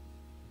Fat.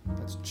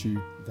 That's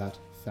Chew That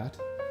Fat.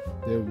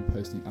 There we'll be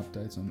posting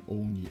updates on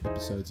all new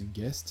episodes and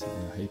guests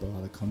and a heap of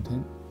other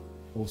content.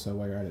 Also,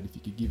 while you're at it, if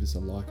you could give us a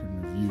like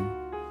and review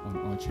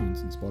on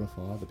iTunes and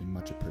Spotify, that'd be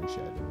much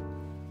appreciated.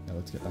 Now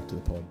let's get back to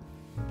the pod.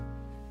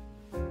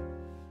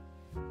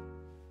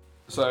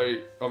 So,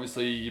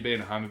 obviously, you've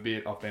been at home a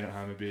bit, I've been at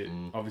home a bit.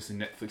 Obviously,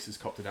 Netflix has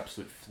copped an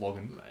absolute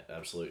flogging. Mate,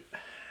 absolute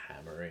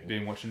hammering.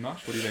 Been watching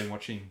much? What have you been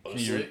watching?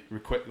 Honestly?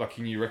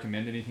 Can you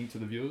recommend anything to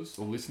the viewers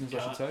or listeners, I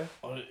should say?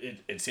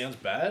 It sounds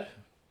bad.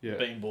 Yeah.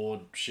 Being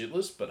bored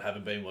shitless, but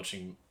haven't been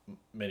watching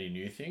many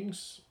new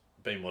things.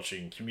 Been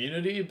watching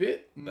Community a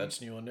bit.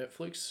 That's new on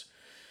Netflix.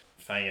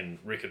 Fang and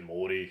Rick and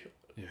Morty.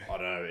 Yeah. I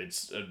don't know.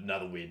 It's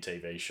another weird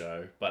TV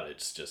show, but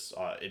it's just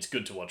it's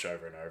good to watch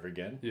over and over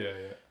again. Yeah.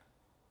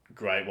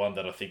 Great one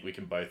that I think we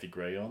can both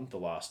agree on. The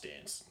Last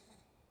Dance.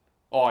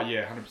 Oh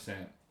yeah, 100%.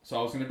 So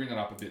I was going to bring that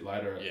up a bit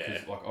later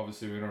because, Yeah.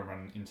 obviously we're going to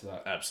run into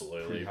that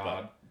Absolutely. pretty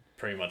hard. But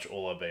pretty much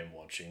all I've been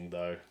watching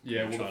though.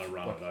 Yeah, I'm trying to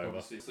run it over.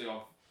 Obviously,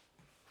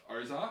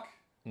 Ozark.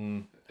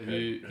 Mm. Have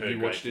you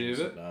watched any of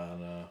it?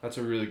 No. That's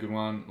a really good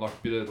one. Like a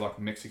bit of like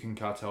Mexican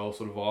cartel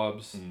sort of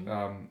vibes.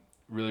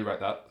 Really rate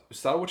that.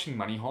 Started watching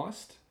Money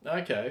Heist.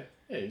 Okay.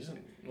 Yeah, isn't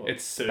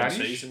It's third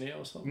Spanish? season now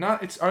or something? No,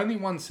 it's only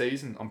one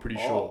season. I'm pretty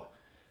sure.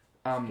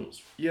 Cool.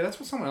 Yeah, that's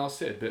what someone else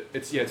said. But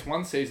it's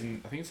one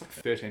season. I think it's like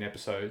 13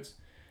 episodes.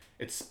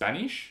 It's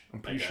Spanish. I'm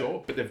pretty Okay.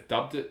 sure, but they've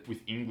dubbed it with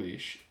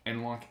English,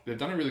 and like they've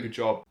done a really good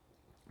job.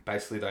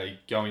 Basically, they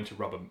go into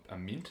rub a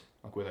mint,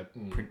 like where they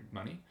print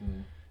money.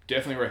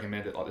 Definitely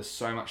recommend it. Like, there's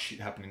so much shit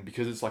happening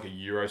because it's like a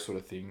Euro sort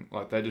of thing.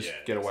 Like, they just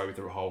get away with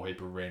a whole heap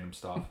of random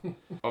stuff.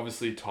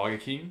 Obviously, Tiger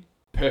King,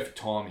 perfect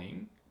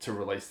timing to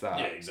release that.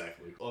 Yeah,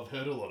 exactly. I've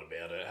heard a lot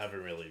about it.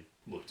 Haven't really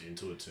looked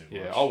into it too much.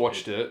 Yeah, I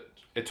watched it.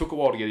 It took a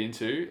while to get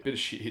into. A bit of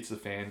shit hits the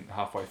fan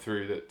halfway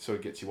through that sort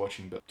of gets you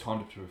watching, but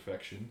timed it to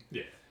perfection.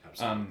 Yeah,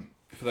 absolutely.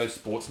 For those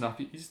sports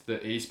nuffies, the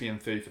ESPN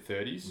 30 for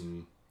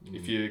 30s,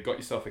 if you got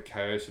yourself a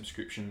KO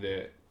subscription,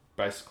 they're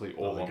basically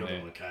all they on got there.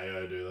 them on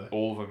KO, do they?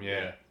 All of them,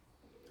 yeah.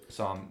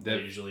 So They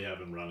they're usually have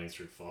them running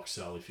through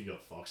Foxtel. If you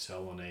got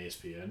Foxtel on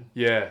ESPN,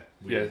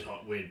 weird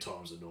weird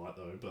times of night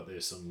though. But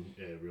there's some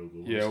real good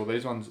ones. Yeah, well,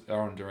 these ones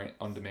are on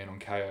demand on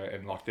KO,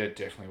 and like they're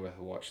definitely worth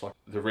a watch. Like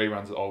the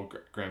reruns of old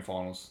grand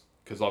finals,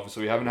 because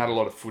obviously we haven't had a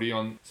lot of footy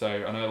on. So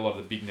I know a lot of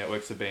the big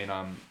networks have been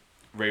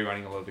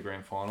rerunning a lot of the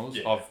grand finals.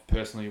 Yeah. I've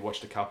personally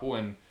watched a couple,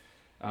 and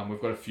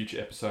we've got a future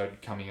episode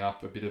coming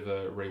up, a bit of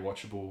a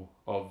rewatchable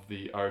of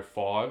the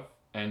 05,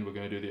 and we're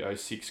going to do the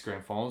 06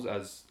 grand finals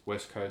as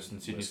West Coast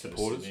and Sydney West Coast,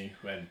 supporters. Sydney,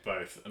 and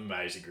both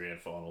amazing grand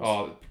finals.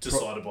 Oh,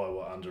 decided by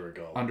what, under a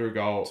goal. Under a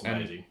goal. It's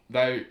amazing.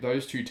 And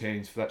those two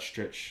teams for that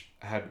stretch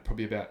had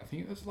probably about, I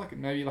think it was like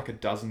maybe like a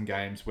dozen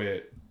games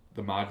where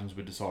the margins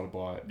were decided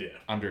by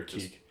under a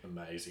just kick,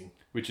 amazing.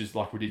 which is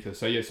like ridiculous.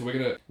 So yeah, so we're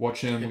gonna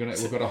watch them.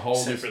 We've got a whole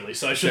separately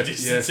social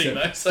distancing,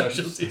 mate.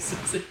 Social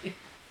distancing.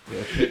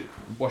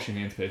 wash your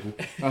hands, people.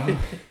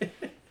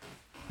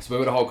 So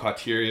we've got a whole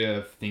criteria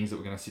of things that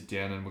we're going to sit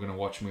down and we're going to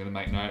watch and we're going to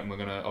make note and we're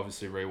going to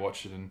obviously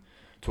rewatch it and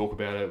talk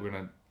about it. We're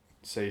going to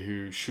see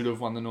who should have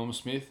won the Norman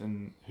Smith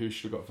and who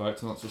should have got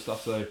votes and that sort of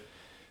stuff.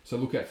 So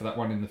look out for that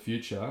one in the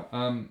future.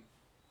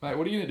 Mate,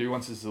 what are you going to do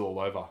once this is all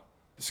over?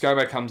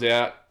 ScoMo comes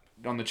out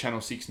on the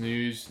Channel 6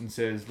 news and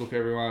says, look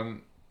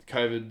everyone,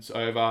 COVID's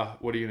over.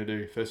 What are you going to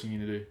do? First thing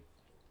you're going to do?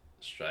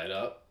 Straight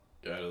up,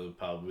 go to the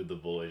pub with the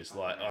boys.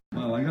 Like,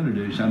 Well, I got to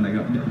do something.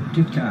 I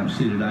just can't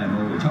sit at home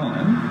all the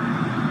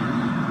time.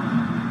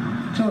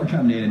 So I'll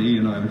come down here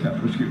and I have a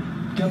couple of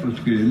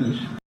schooners.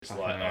 it's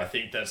like I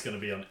think that's going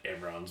to be on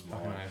everyone's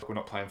mind. We're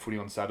not playing footy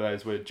on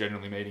Saturdays. We're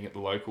generally meeting at the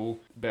local.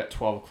 About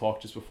 12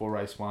 o'clock, just before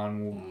race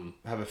one, we'll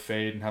have a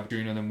feed and have a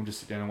drink, and then we'll just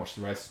sit down and watch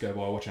the races go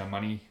by, watch our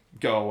money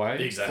go away,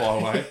 Exactly. fly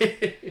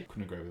away.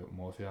 Couldn't agree with it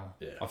more with you.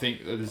 Yeah. I think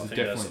this is I think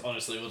definitely... that's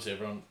honestly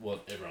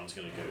what everyone's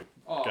going to do.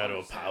 Oh, Go to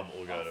a 100%. pub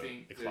or go I to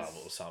think a club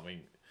there's- or something.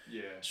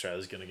 Yeah.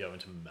 Australia's going to go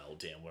into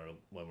meltdown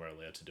when we're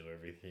allowed to do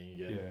everything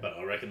again. Yeah. But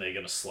I reckon they're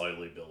going to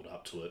slowly build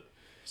up to it.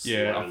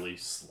 Yeah,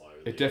 Slowly.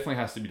 It definitely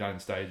has to be done in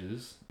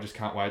stages. I just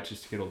can't wait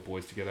just to get all the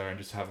boys together and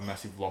just have a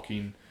massive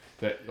lock-in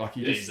that, like,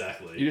 you just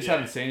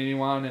haven't seen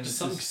anyone. And Just it's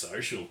something just,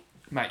 social.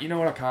 mate, you know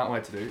what I can't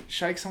wait to do?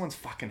 Shake someone's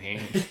fucking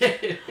hand.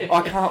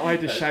 I can't wait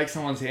to shake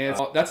someone's hands.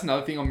 That's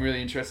another thing I'm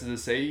really interested to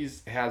see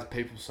is how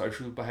people's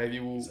social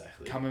behaviour will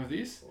come of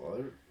this.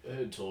 Well, I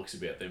heard talks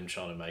about them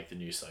trying to make the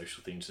new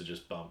social thing to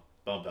just bump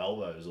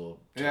elbows or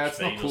Yeah, touch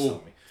it's not feet or cool.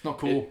 something. It's not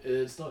cool.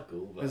 It's not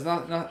cool.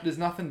 But There's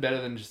nothing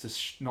better than just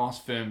a nice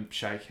firm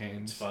shake it's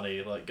hands.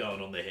 funny, like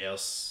going on the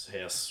house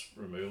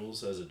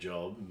removals as a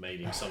job,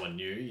 meeting someone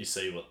new. You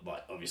see what,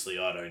 like, obviously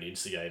I don't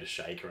instigate a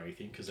shake or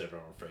anything because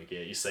everyone will freak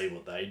out. You see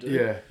what they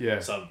do. Yeah.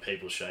 Some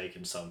people shake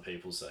and some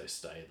people say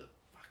stay the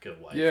fuck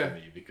away from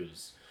me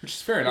because. Which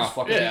is fair enough.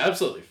 Like, Yeah,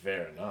 absolutely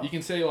fair enough. you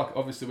can see, like,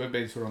 obviously we've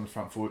been sort of on the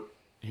front foot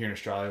here in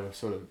Australia. We've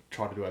sort of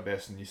tried to do our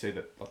best, and you see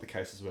that, like, the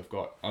cases we've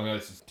got. I know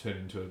this has turned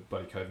into a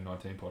bloody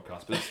COVID-19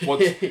 podcast, but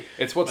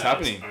it's what's Mate,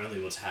 happening. It's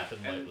only what's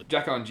happened lately.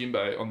 Jacko and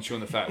Jimbo on Chewing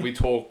the Fat, we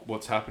talk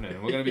what's happening,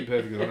 and we're going to be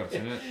perfectly honest,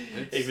 isn't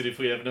it? Even if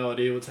we have no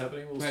idea what's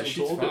happening, we'll Mate,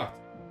 still shit's talk it.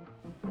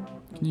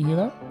 fucked. Can you hear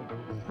that?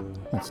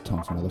 That's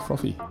time for another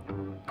frothy.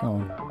 Go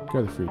on,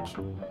 go to the fridge,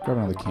 grab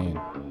another can.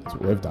 That's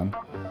what we've done.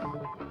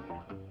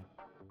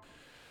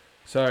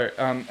 So,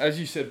 as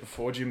you said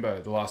before,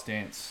 Jimbo, The Last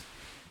Dance,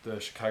 the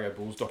Chicago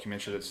Bulls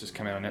documentary that's just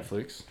come out on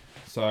Netflix.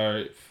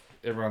 So,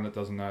 everyone that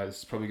doesn't know, this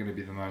is probably going to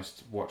be the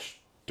most watched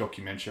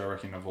documentary, I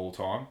reckon, of all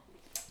time.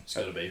 It's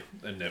got to be.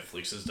 And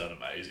Netflix has done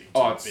amazing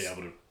Oh, to be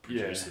able to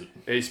Yeah, produce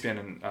it. ESPN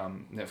and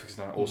Netflix has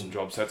done an awesome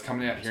job. So it's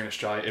coming out here in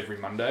Australia every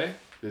Monday.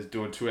 They're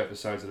doing 2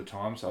 episodes at a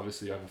time, so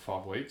obviously over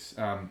 5 weeks.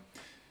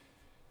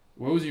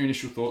 What was your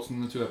initial thoughts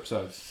on the 2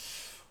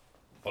 episodes?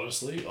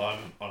 Honestly,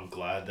 I'm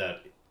glad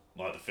that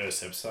like the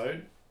first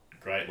episode,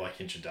 great like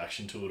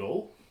introduction to it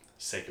all.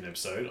 Second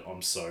episode,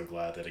 I'm so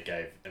glad that it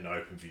gave an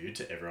open view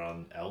to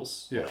everyone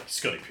else. Yeah. Like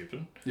Scottie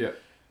Pippen. Yeah.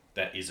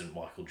 That isn't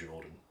Michael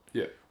Jordan.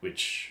 Yeah.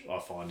 Which I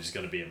find is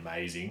going to be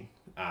amazing.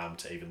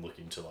 To even look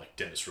into like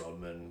Dennis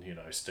Rodman,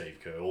 Steve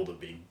Kerr, all the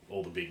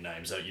big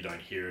names that you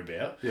don't hear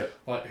about. Yeah.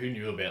 Like who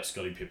knew about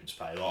Scottie Pippen's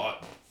pay? Like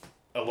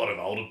a lot of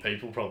older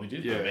people probably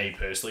did, Yeah. but me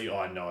personally,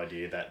 I had no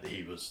idea that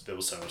there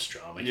was so much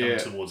drama Yeah.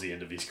 coming towards the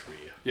end of his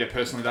career. Yeah,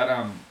 personally,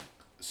 that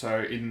so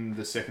in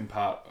the second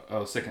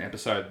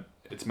episode,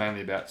 it's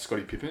mainly about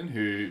Scottie Pippen,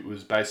 who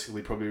was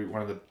basically probably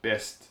one of the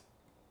best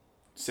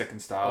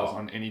second stars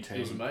on any team.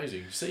 He was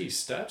amazing. You see his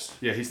stats?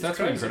 Yeah, his stats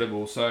were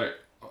incredible. So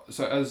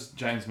as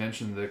James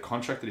mentioned, the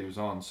contract that he was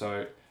on,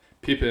 so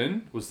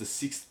Pippen was the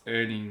 6th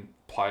earning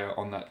player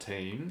on that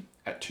team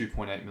at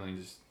 2.8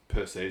 million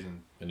per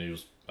season. And he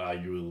was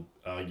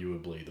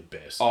arguably the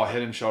best. Oh,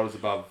 head and shoulders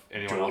above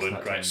anyone else. Jordan, on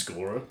that great team.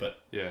 scorer,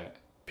 but Yeah,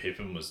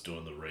 Pippen was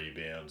doing the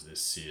rebounds, the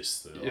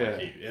assists,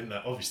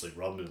 Yeah. obviously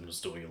Rodman was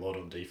doing a lot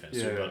on defense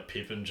Yeah. too, but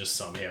Pippen just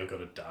somehow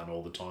got it done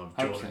all the time. If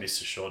 100%. Jordan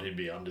missed a shot, he'd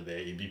be under there,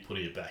 he'd be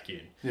putting it back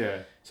in. yeah.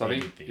 So He I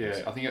did think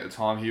things. I think at the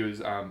time he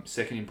was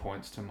second in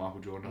points to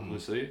Michael Jordan,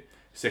 obviously.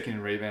 Second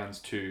in rebounds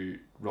to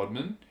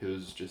Rodman, who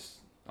was just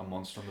a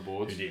monster on the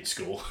boards. Who didn't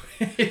score?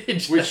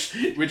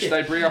 Which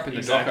they bring up in the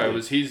Exactly. doco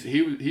was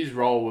his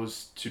role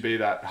was to be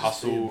that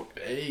hustle,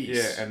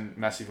 Beast. yeah, and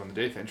massive on the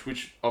defense,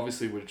 which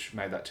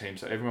made that team.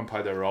 So everyone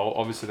played their role.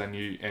 Obviously, they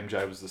knew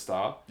MJ was the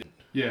star.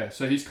 Yeah,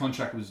 so his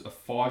contract was a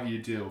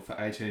 5-year deal for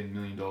 $18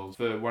 million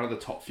for one of the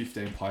top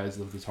 15 players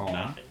of the time.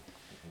 Nothing.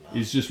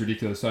 It's just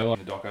ridiculous. So like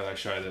in the doco, they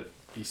show that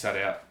he sat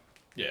out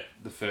Yeah.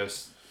 the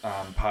first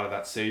part of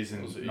that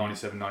season, Was it-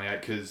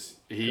 97-98, because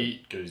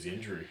he got his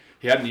injury.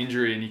 had an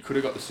injury and he could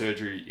have got the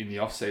surgery in the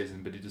off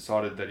season, but he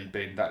decided that he'd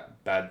been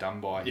that bad done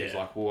by. He was Yeah.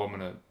 like, well, I'm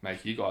going to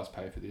make you guys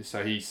pay for this.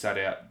 So he sat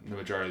out the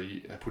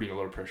majority, putting a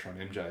lot of pressure on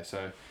MJ.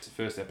 So the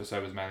first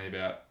episode was mainly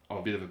about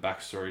a bit of a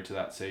backstory to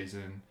that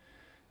season.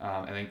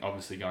 And then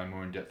obviously going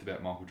more in depth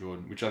about Michael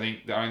Jordan, which I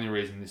think the only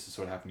reason this is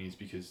sort of happening is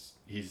because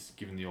he's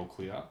given the all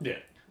clear. Yeah.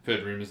 I've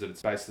heard rumours that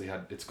it's basically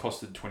it's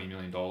costed $20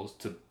 million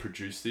to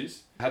produce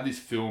this. Had this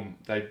film,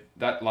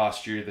 that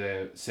last year,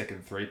 their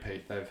second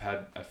three-peat, they've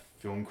had a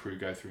film crew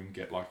go through and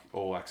get like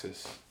all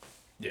access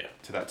Yeah.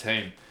 to that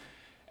team.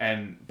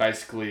 And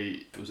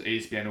basically, it was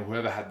ESPN or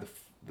whoever had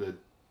the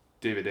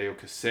DVD or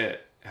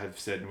cassette have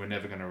said, we're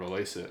never going to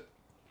release it.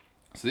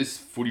 So this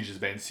footage has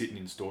been sitting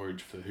in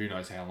storage for who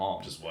knows how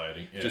long. Just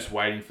waiting. Yeah. Just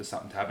waiting for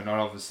something to happen. And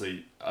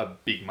obviously, a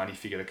big money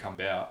figure to come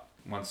about.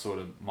 Once sort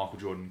of Michael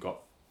Jordan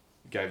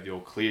gave the all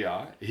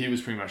clear, he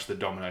was pretty much the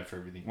domino for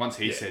everything. Once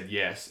he said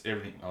yes,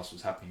 everything else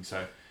was happening.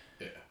 So,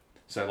 Yeah.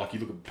 so like you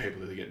look at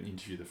people that are getting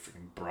interviewed, the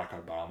freaking Barack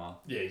Obama.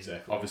 Yeah,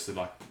 exactly. Obviously,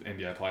 like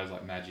NBA players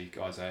like Magic,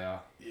 Isaiah,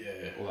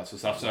 Yeah. all that sort of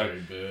stuff. So,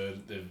 Larry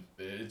Bird,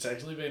 it's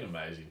actually been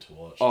amazing to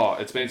watch. oh,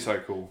 it's been so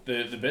cool.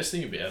 The best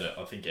thing about it,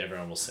 I think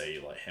everyone will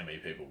see like how many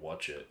people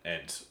watch it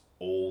and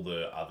all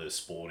the other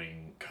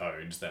sporting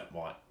codes that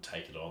might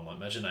take it on. Like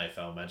imagine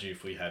AFL, imagine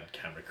if we had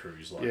camera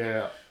crews like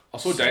Yeah, I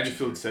saw Such a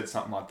Dangerfield good- said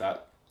something like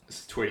that,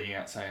 tweeting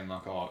out saying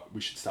like, "Oh,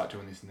 we should start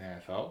doing this in the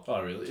AFL."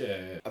 Oh really?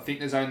 Yeah. I think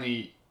there's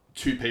only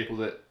 2 people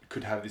that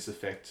could have this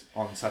effect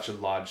on such a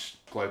large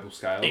global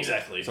scale.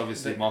 Exactly. It's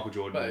obviously But- Michael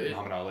Jordan but and it-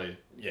 Muhammad Ali.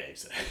 Yeah,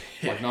 exactly.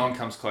 Like no one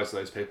comes close to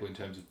those people in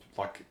terms of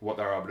like what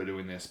they're able to do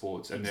in their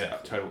sports and their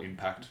Exactly. total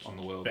impact on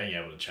the world. Being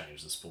able to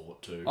change the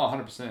sport too. Oh,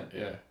 100%, yeah.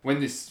 Yeah. When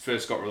this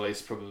first got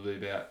released, probably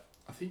about,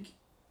 I think,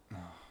 oh,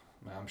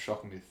 man, I'm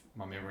shocking with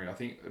my memory. I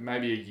think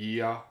maybe a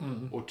year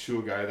or 2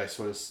 ago, they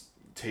sort of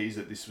teased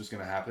that this was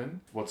going to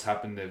happen. What's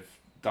happened, they've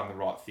done the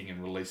right thing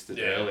and released it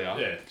earlier.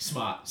 Yeah,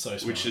 smart. So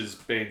smart. Which has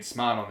been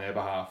smart on their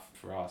behalf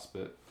for us.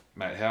 But,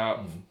 mate,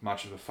 how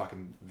much of a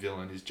fucking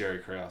villain is Jerry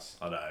Krause?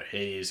 I know,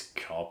 he is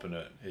copping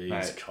it. He's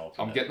Mate,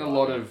 copping I'm it. getting a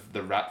lot of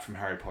the rap from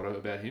Harry Potter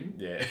about him.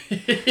 Yeah.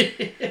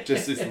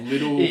 Just this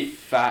little,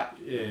 fat,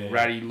 Yeah.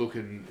 ratty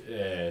looking...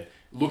 Yeah.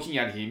 Looking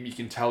at him, you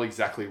can tell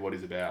exactly what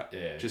he's about.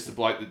 Yeah. Just a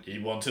bloke that... He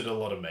wanted a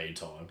lot of me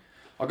time.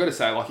 I've got to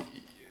say, like,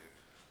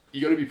 you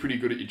got to be pretty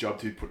good at your job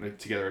to put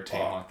together a team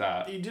Oh, like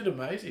that. He did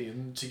amazing,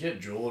 and to get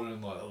Jordan,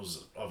 like, it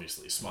was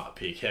obviously a smart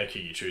pick. How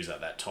could you choose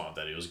at that time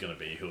that he was going to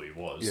be who he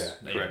was? Yeah,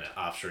 even correct.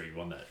 after he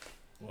won that,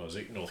 what was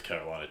it, North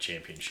Carolina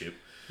championship.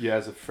 Yeah,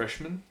 as a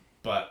freshman.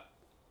 But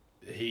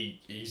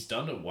he's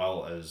done it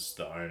well as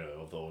the owner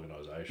of the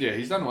organisation. Yeah,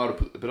 he's done well to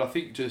put... But I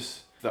think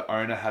just the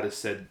owner had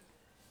said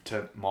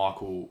to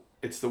Michael,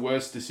 it's the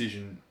worst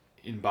decision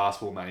in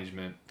basketball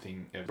management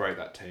thing ever. Break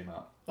that team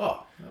up.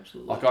 Oh,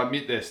 absolutely. Like, I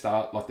admit their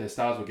stars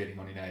were getting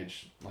on in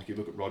age. Like, you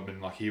look at Rodman,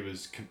 like, he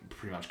was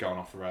pretty much going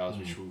off the rails,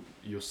 which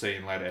you'll see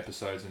in later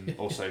episodes, and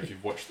also if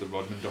you've watched the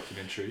Rodman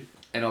documentary.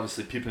 And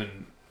obviously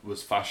Pippen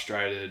was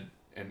frustrated.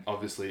 and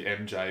obviously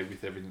MJ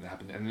with everything that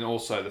happened, and then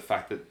also the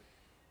fact that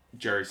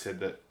Jerry said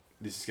that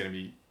this is going to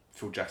be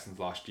Phil Jackson's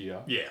last year.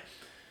 Yeah,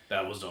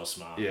 that was not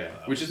smart. Yeah,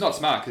 That which was is not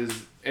smart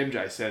because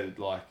MJ said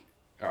like,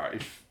 all right,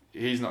 if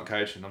he's not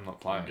coaching, I'm not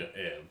playing.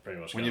 Yeah, pretty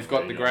much. When you've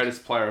got the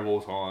greatest player of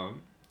all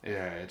time,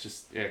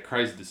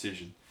 crazy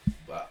decision.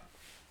 But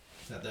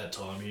at that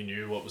time, he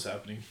knew what was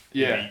happening.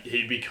 Yeah.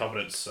 He'd be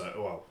confident so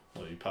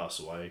well. He passed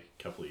away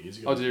a couple of years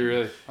ago. Oh, did you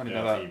really? I didn't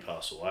know I that. think he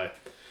passed away.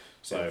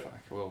 So, Yeah, fuck,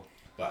 well,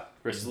 but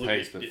rest he's in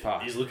peace, but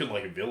fuck. He's looking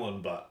like a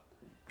villain, but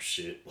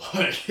shit.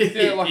 Like,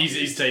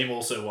 his team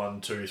also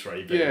won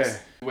 2-3 beats. yeah,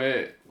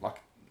 we're like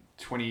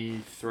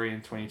 23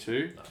 and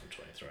 22. No, I'm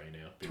 23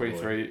 now. Big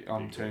 23, boy.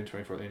 I'm Big turning boy.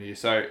 24 at the end of the year.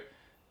 So,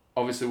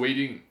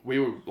 obviously, we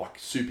were like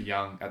super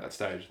young at that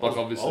stage. Like,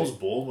 obviously. I was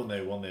born when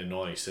they won their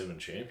 97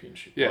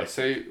 championship. Yeah, Like,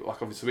 so,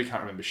 like, obviously, we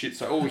can't remember shit.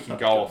 So, all we can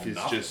go off is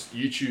Nothing. just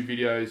YouTube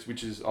videos,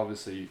 which is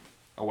obviously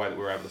a way that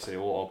we're able to see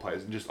all old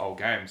players and just old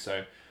games.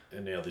 So,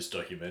 and now this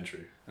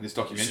documentary. and this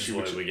This documentary, is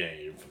where which we're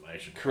getting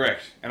information.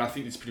 correct. And I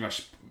think it's pretty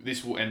much,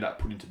 this will end up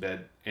putting to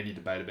bed any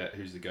debate about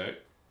who's the GOAT.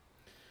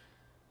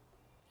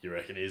 You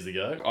reckon he's the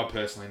go? I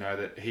personally know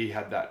that he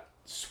had that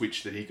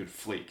switch that he could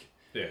flick.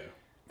 Yeah.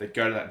 That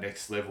go to that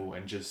next level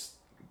and just,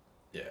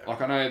 Yeah.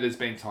 like, I know there's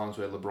been times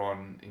where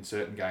LeBron in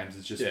certain games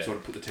has just Yeah. sort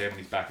of put the team on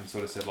his back and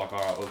sort of said like, all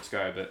right, let's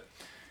go. But,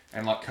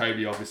 and like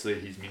Kobe, obviously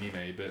he's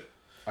mini-me, but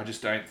I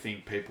just don't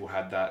think people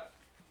had that,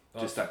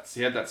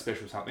 he had that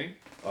special something.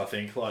 I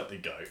think like the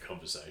GOAT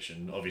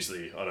conversation,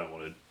 obviously I don't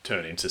want to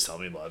turn into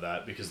something like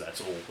that because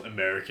that's all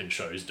American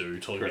shows do,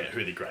 talking Correct. about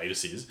who the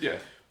greatest is. Yeah.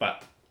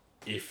 But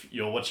if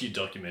you're watching a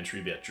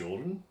documentary about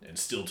Jordan and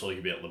still talking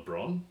about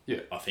LeBron, Yeah.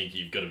 I think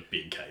you've got a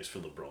big case for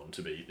LeBron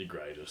to be the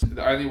greatest.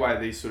 The only way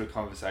these sort of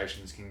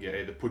conversations can get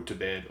either put to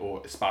bed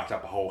or sparked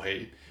up a whole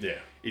heap Yeah.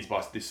 is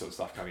by this sort of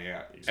stuff coming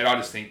out. Exactly. And I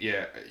just think,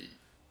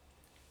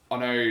 I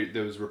know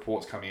there was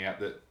reports coming out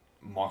that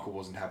Michael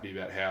wasn't happy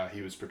about how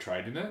he was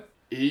portrayed in it.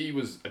 He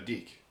was a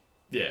dick.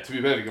 Yeah. To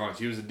be perfectly honest,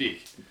 he was a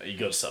dick. You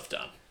got stuff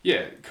done.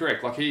 Yeah,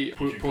 correct. Like he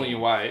Should pulling go.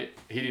 away,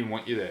 he didn't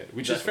want you there,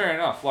 which is Exactly. fair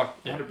enough. Like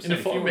Yeah. 100%. In a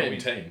if you wanna 5-man win-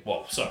 team.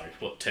 Well, sorry,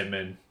 10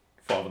 men,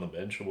 5 on the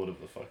bench or whatever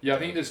the fuck. Yeah, I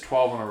think there's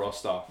 12 on a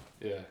roster.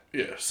 Yeah.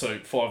 Yeah, so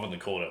 5 on the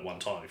court at one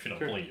time. If you're not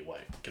Correct. pulling your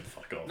weight, get the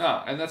fuck off.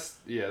 No, and that's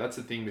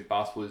the thing with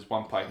basketball is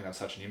one player can have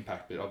such an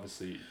impact, but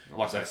obviously,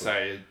 like Exactly. they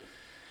say,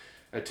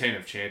 a team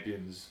of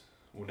champions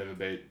will never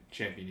beat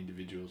champion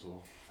individuals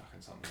or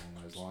fucking something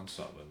along those lines.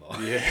 Something like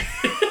Yeah.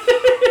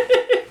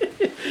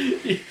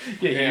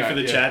 yeah, for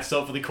the chat,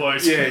 stop for the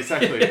quotes. Yeah,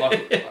 exactly.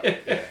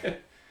 Yeah.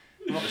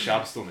 We're not the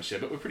sharpest on the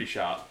shed, but we're pretty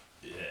sharp.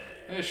 Yeah.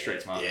 They're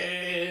street smart.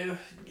 Yeah,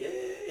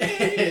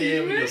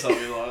 we got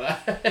something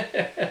like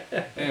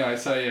that. Anyway,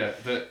 so yeah,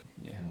 but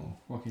yeah,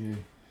 what can you?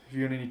 Have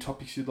you got any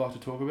topics you'd like to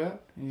talk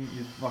about? You'd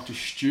like to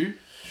stew?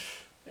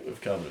 I think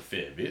we've covered a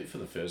fair bit for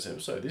the first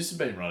episode. This has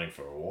been running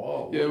for a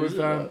while. Yeah, What is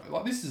we've it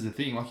like this is the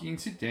thing. Like you can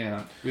sit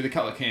down with a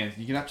couple of cans,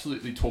 and you can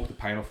absolutely talk the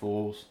paint off the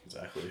walls.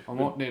 Exactly. I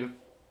might need a.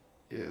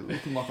 Yeah,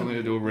 looking like I need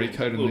to do a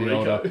recode Little in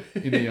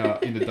the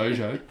recode. in the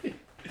dojo.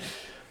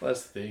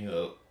 That's the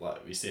thing.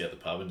 Like we sit at the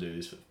pub and do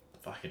this for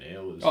fucking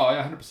hours. Oh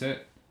yeah, 100%.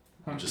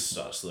 Just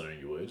start slurring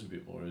your words a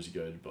bit more as you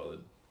go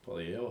by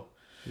the hour.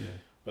 Yeah.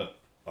 But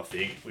I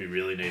think we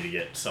really need to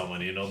get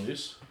someone in on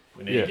this.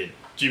 We need Yeah. to get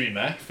Jimmy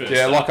Mack first.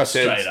 Yeah, up, like I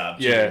said, straight up.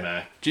 yeah. Jimmy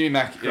Mack. Jimmy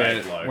Mack,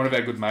 Great bloke. one of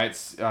our good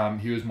mates.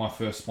 He was my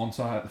first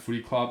sponsor at the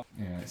footy club.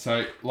 Yeah.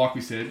 So, like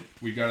we said,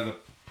 we go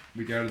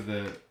to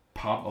the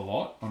pub a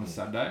lot on a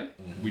Saturday.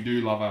 Mm-hmm. We do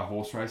love our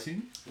horse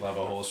racing. Love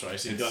a horse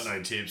racing. It's- Got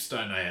no tips.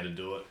 Don't know how to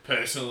do it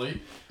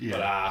personally. Yeah.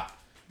 But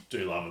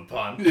do love a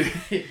pun.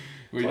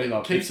 We do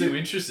love Keeps it. you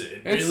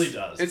interested. It really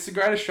does. It's the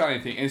great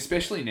Australian thing, and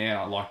especially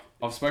now. Like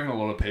I've spoken to a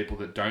lot of people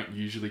that don't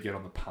usually get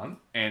on the punt,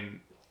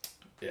 and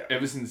yeah.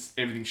 ever since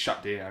everything's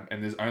shut down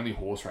and there's only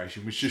horse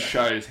racing, which just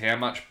shows how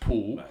much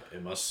pull. Mate,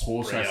 it must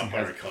Horse bring racing up our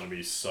has-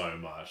 economy so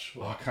much.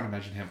 Oh, I can't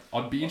imagine how.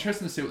 I'd be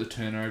interested to see what the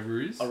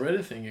turnover is. I read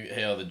a thing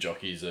how the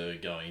jockeys are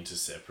going into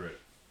separate.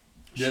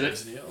 Yeah,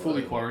 that's sheds now,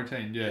 fully like-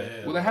 quarantined. Yeah.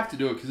 Yeah. Well, they have to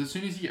do it because as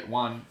soon as you get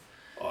one.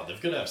 Oh,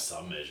 they've got to have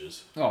some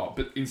measures. Oh,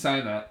 but in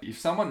saying that, if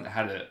someone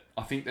had it,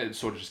 I think they'd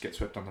sort of just get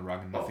swept on the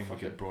rug and Oh, nothing would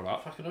get brought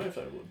up. Fucking know if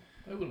they would.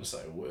 They wouldn't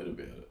say a word about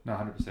it. No,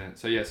 100%.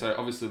 So yeah, so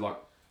obviously like.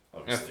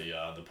 Obviously,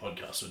 the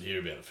podcast would hear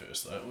about it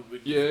first, though.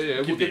 We'd Yeah, give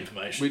we'll the get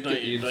information. We'd Don't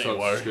get the you- don't inside you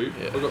worry. scoop.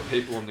 Yeah. We've got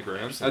people on the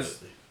ground.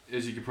 Absolutely.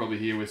 As you can probably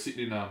hear, we're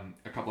sitting in a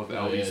couple of Oh,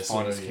 Albi's yeah,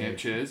 finest so, camp yeah.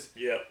 chairs.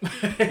 Yep.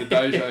 The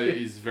dojo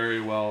is very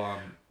well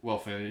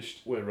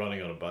furnished. We're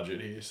running on a budget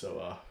here,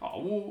 so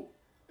Oh well,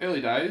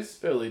 early days.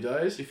 early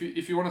days. If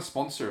you want to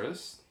sponsor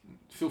us,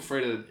 feel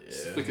free to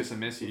Yeah. flick us a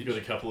message. We've got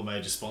a couple of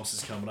major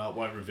sponsors coming up.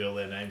 Won't reveal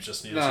their names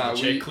just now. Nah,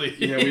 so the check clear.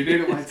 yeah, we need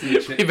to wait till the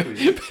check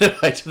clears. Better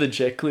wait till the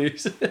check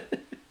clears.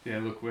 Yeah,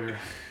 look,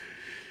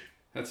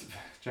 that's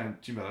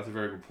Jimbo. That's a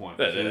very good point.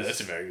 That's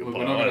a very good Look,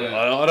 point. we're not gonna-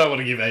 I don't want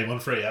to give anyone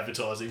free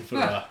advertising for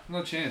Nah,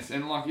 not a chance.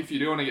 And like, if you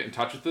do want to get in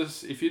touch with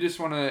us, if you just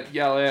want to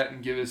yell out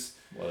and give us,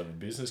 whatever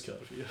business card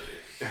for you.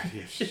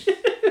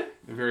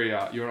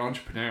 you're an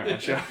entrepreneur,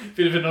 aren't you?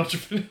 Bit of an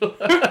entrepreneur.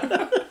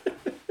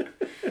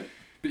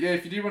 But yeah,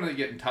 if you do want to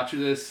get in touch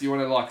with us, you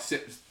want to like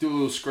do a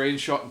little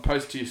screenshot and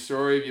post it to your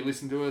story if you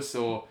listen to us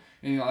or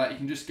anything like that, you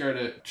can just go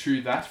to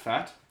Chew That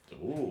Fat.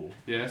 Ooh.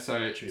 Yeah,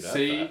 so Chew That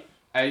Fat.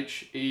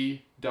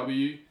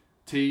 CHEWTHATFAT.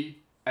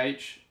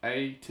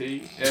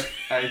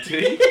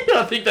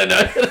 I think they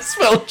know how to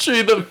spell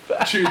chew the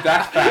fat. Chew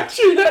That Fat.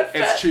 Chew that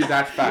fat. It's Chew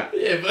That Fat.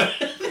 Yeah, but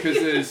Because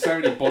there's so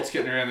many bots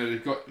getting around that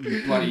have got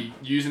bloody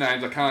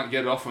usernames. I can't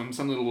get it off them.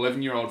 Some little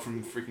 11-year-old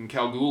from freaking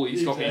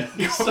Kalgoorlie's got me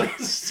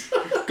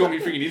got me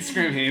freaking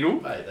Instagram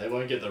handle. Mate, they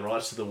won't get the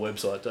rights to the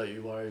website. Don't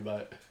you worry,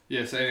 mate.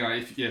 Yeah. So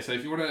anyway, if you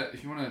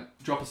wanna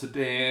drop us a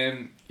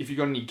DM, if you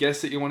got any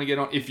guests that you want to get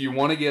on, if you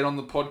want to get on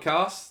the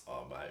podcast,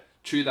 Oh, mate.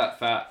 Chew That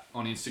Fat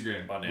on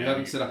Instagram. By now, We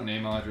haven't set up an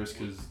email address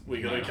because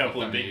We got a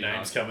couple of big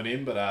names coming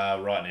in, but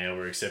right now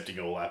we're accepting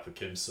all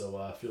applicants,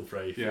 so feel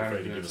free to give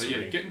us a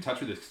ring. get in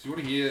touch with us because you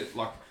want to hear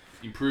like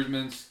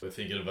improvements. We're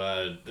thinking of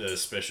a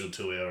special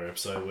 2-hour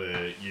episode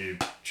where you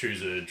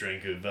choose a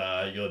drink of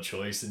your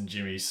choice and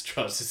Jimmy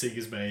tries to sing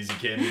as many as he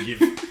can and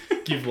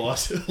give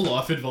life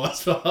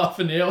advice for half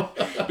an hour.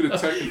 Bit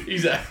of Tony,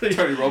 Exactly.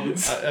 Tony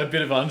Robbins. A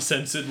bit of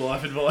uncensored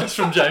life advice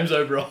from James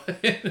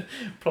O'Brien.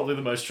 Probably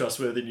the most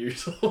trustworthy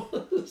news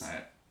source.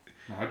 Mate,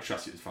 no, I'd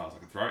trust you as far as I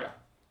can throw you.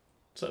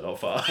 So not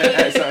far.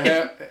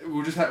 So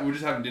we're just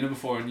having dinner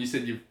before, and you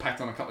said you've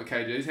packed on a couple of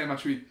kgs. How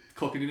much are we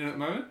clocking in at the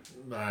moment?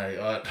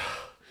 Mate,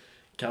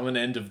 coming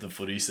end of the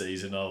footy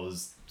season, I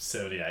was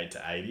 78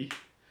 to 80.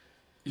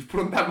 You've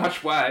put on that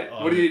much weight.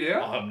 What are you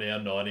now? I'm now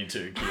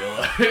 92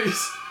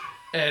 kilos.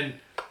 And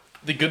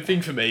the good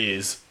thing for me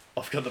is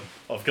I've got the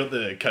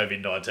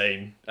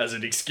COVID-19 as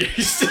an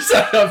excuse to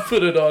say I've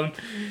put it on.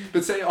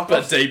 But see,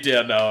 But deep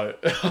down, no.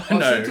 I've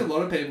said to a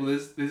lot of people,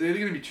 there's either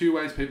going to be two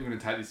ways people are going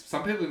to take this.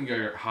 Some people are going to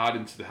go hard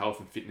into the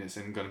health and fitness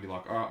and going to be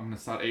like, all right, I'm going to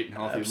start eating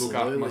healthy, look after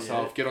Absolutely,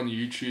 myself, yeah. get on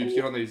the YouTubes,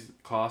 get on these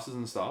classes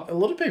and stuff. A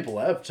lot of people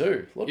have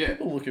too. A lot Yeah. of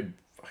people looking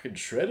fucking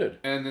shredded.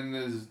 And then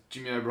there's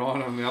Jimmy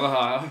O'Brien on the other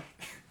half.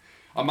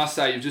 I must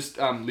say, you've just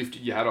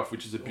lifted your hat off,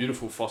 which is a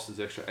beautiful Foster's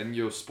Extra, and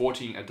you're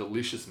sporting a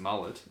delicious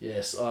mullet.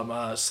 Yes,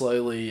 I'm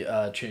slowly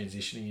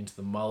transitioning into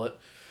the mullet.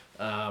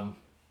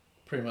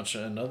 Pretty much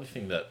another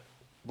thing that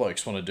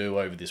blokes want to do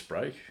over this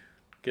break,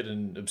 get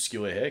an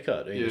obscure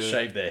haircut. Either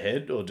shave their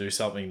head or do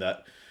something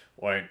that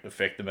won't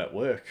affect them at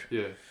work.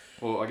 Yeah.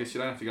 Well, I guess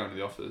you don't have to go into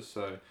the office,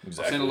 so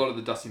Exactly. I've seen a lot of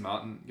the Dusty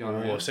Martin going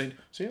around. I've seen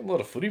a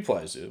lot of footy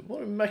players do. What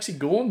did Maxi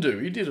Gawn do?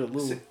 He did a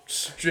little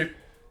strip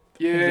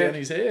Yeah, down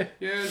his hair.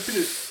 yeah, a bit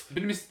of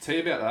Mr. T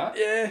about that.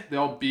 Yeah. The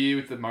old beer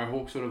with the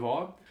mohawk sort of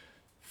vibe.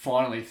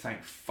 Finally,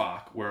 thank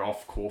fuck, we're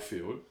off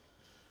Caulfield.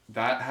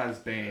 That has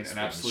been an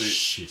absolute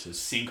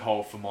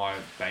sinkhole for my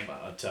bank.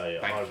 I tell you,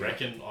 Thank I you.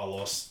 reckon I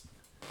lost,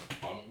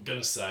 I'm going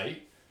to say,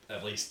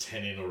 at least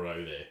 10 in a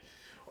row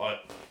there.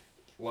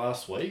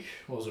 Last week,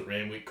 was it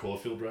Randwick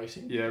Caulfield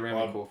Racing? Yeah,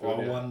 Randwick Caulfield,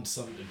 I yeah. won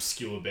some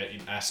obscure bet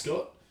in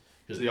Ascot.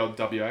 The old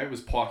WA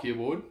was Pikey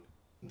Award.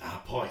 Nah,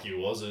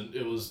 Pikey wasn't.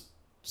 It was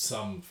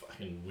some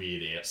fucking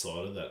weird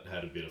outsider that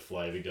had a bit of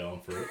flavour going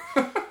for it.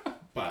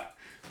 But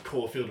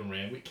Caulfield and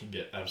Randwick can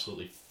get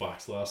absolutely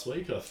fucked last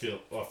week. I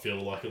feel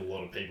like a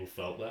lot of people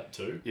felt that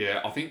too.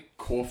 Yeah, I think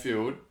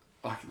Caulfield,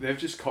 like they've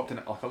just copped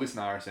I listen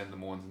to RSN in the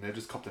mornings and they've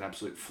just copped an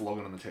absolute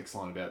flogging on the text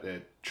line about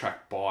their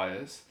track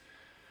bias.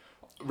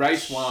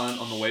 Race 1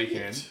 on the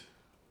weekend,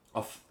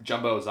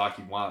 Jumbo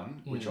Ozaki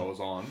won, which I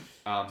was on.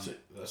 So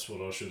that's what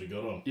I should have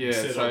got on. Yeah,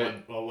 Instead, so-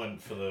 I went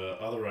for the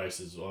other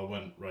races. I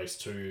went race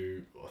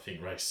 2, I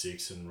think race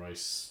 6 and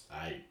race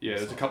 8. Yeah,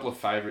 there's a couple of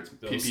favourites,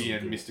 There was Pippi some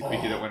and good- Mr.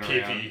 Quickie that went Pippi,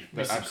 around.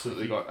 That Mr.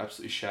 absolutely Quickie. got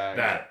absolutely shagged.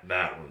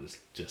 That was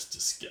just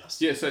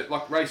disgusting. Yeah, so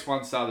like race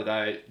 1 start of the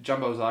day,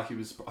 Jumbo Ozaki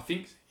was, I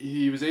think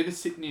he was either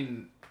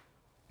sitting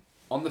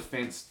on the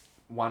fence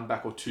 1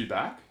 back or 2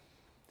 back.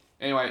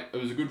 Anyway, it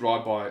was a good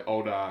ride by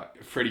old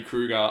Freddie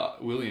Krueger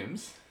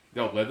Williams,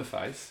 the old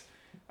Leatherface.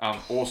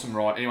 Awesome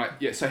ride. Anyway,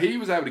 yeah, so he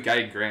was able to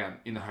gain ground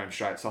in the home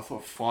straight. So I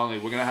thought, finally,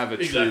 we're going to have a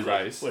true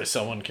race. Where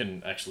someone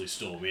can actually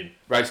storm in.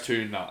 Race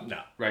 2, no. No.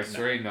 Race No.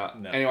 3, no.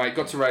 No. Anyway,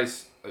 got to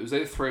race, it was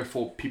either 3 or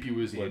 4, Pippi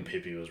was When in.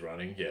 Pippi was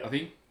running, yeah. I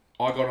think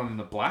I got on in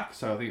the black,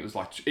 so I think it was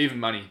like even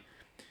money.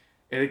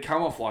 It had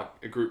come off like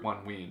a Group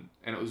 1 win,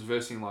 and it was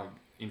versing like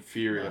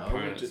inferior No,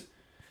 opponents. it-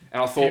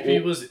 And I thought, Pippi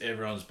was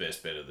everyone's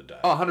best bet of the day.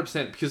 oh,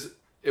 100%, because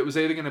it was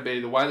either going to be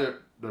the way that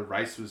the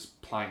race was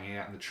playing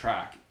out in the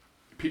track.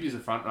 Pippi's a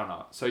front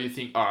runner, so you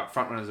think, all right,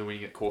 front runners are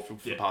winning at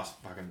Caulfield for the past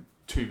fucking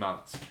 2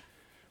 months.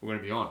 We're going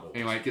to be on.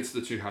 Anyway, it gets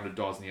to the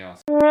 $200 in the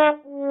hours.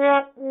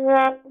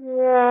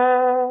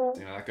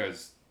 You know, that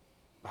goes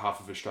half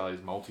of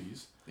Australia's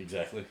multis.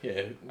 Exactly,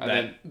 yeah.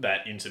 And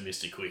That into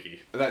Mr.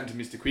 Quickie. That into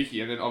Mr.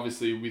 Quickie, and then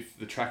obviously with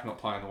the track not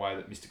playing the way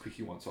that Mr.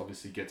 Quickie wants,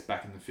 obviously gets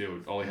back in the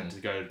field. Ollie had to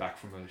go back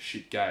from a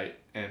shit gate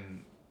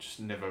and just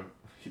never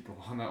hit the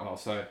line that well.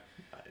 So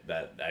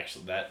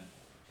That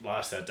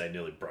last Saturday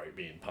nearly broke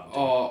me in punting.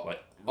 Oh,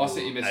 like, I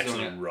sent you a message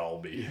actually on it.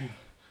 rolled me.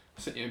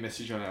 I sent you a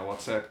message on our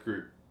WhatsApp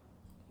group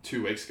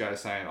 2 weeks ago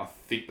saying I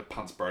think the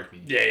punts broke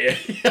me. Yeah,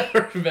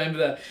 I remember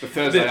that. The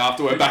Thursday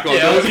after we're back on.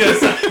 Yeah, I was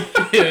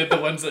gonna say the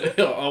Wednesday.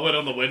 I went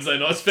on the Wednesday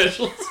night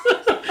specials.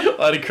 I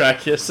I had a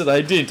crack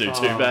yesterday. Didn't do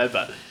too bad,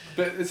 but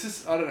it's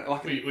just, I don't know.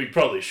 Like, we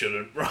probably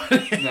shouldn't,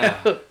 right?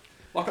 nah.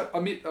 Like, I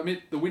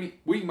admit the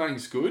wing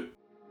money's good.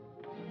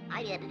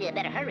 I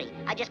better hurry.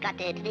 I just got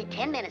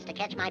 10 minutes to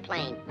catch my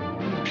plane.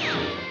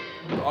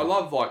 I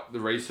love, like, the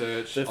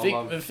research. The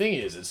thing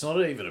is, it's not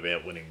even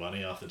about winning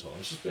money half the time.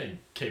 It's just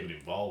keeping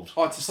involved.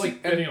 Oh, it's just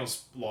like betting on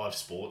live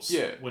sports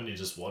when you're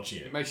just watching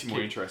it. It makes you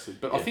more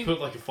interested. But I I think...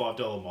 Put like a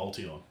 $5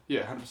 multi on.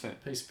 Yeah,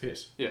 100%. Piece of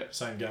piss. Yeah.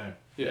 Same game.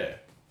 Yeah.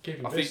 Keep I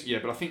invested.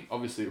 think, but I think,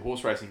 obviously,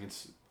 horse racing,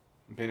 it's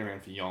been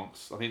around for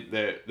yonks. I think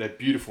they're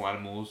beautiful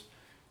animals.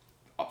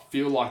 I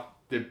feel like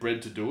they're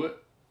bred to do it.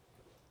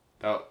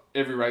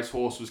 Every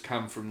racehorse was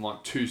come from,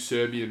 like, 2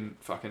 Serbian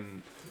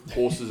fucking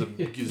horses a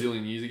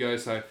gazillion years ago,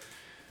 so...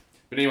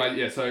 But anyway,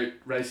 yeah, so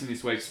racing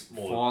this week's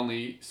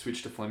finally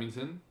switched to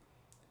Flemington.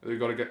 They've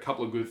got a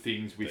couple of good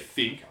things, we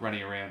think,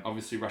 running around.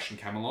 Obviously, Russian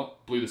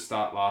Camelot blew the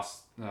start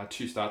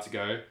 2 starts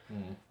ago,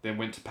 then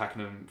went to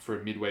Pakenham for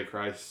a midweek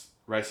race,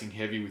 racing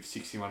heavy with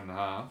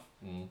 61.5,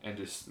 and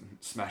just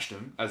smashed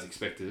them, as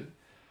expected.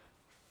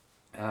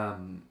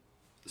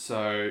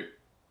 So,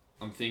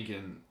 I'm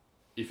thinking,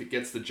 if it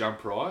gets the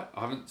jump right,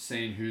 I haven't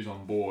seen who's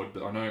on board,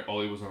 but I know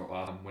Ollie was on it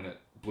last time when it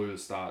blew the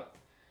start.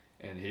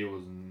 And he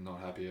was not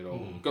happy at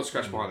all. Got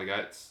scratched behind the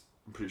gates,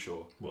 I'm pretty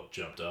sure. What,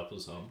 jumped up or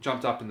something?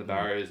 Jumped up in the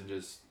barriers and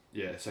just...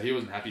 Yeah, so he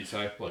wasn't happy,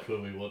 so... Like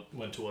when we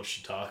went to watch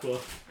Chautauqua?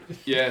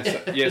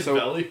 So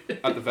Valley.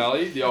 At the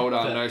Valley, the old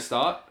no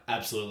start.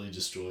 Absolutely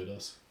destroyed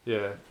us.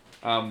 Yeah.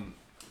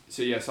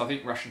 So I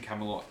think Russian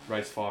Camelot,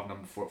 race 5,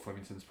 number 4 at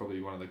Flemington is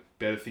probably one of the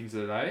better things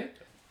of the day.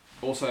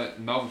 Also,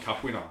 Melbourne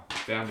Cup winner,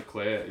 Val de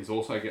Clare, is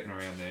also getting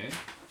around there.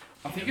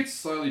 I think it's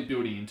slowly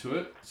building into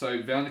it.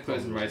 So Val de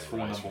Clare's in race 4,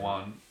 number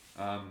 1.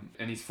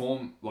 And his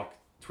form, like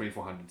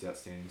 2400 is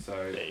outstanding.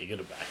 So yeah, you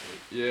got to back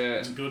it. Yeah,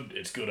 it's good.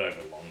 It's good over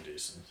long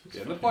distance. It's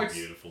the bloke's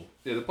beautiful.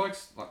 Yeah, the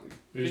bloke's like.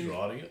 Who's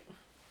riding it?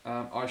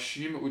 I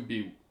assume it would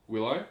be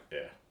Willow. Yeah.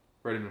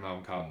 Rode him in the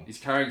Melbourne Cup. He's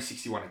carrying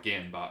 61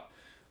 again, but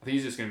I think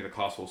he's just going to be the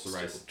class horse of the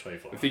race.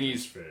 The thing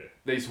is,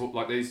 these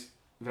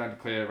Van de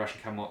Clare,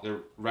 Russian Camelot, they're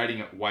rating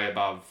it way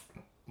above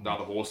the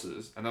other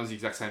horses, and that was the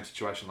exact same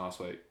situation last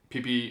week.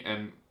 Pippi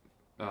and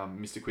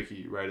Mr.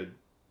 Quickie rated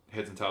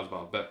heads and tails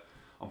above, but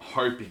I'm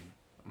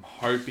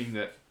hoping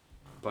that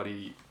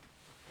bloody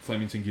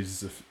Flemington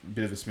gives us a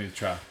bit of a smooth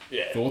track.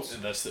 Yeah, thoughts?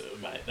 And that's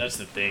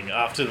the thing.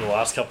 After the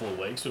last couple of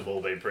weeks, we've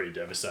all been pretty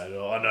devastated.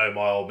 I know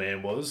my old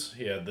man was.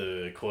 He had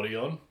the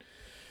Cordion.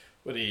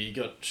 When he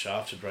got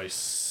shafted race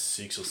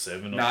 6 or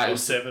 7 or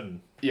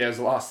 7. Yeah, it was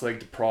the last leg,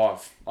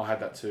 Deprive. I had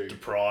that too.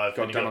 Deprive.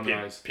 Got done on the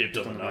nose. Pipped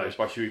on the nose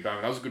by Huey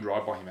Bowman. That was a good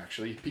ride by him,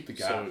 actually. He picked the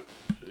gap. So,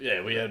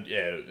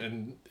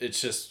 and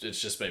it's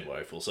just been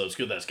woeful. So it's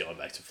good that's going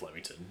back to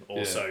Flemington.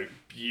 Also,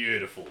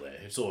 beautiful there.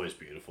 It's always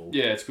beautiful.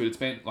 Yeah, it's good. It's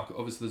been, like,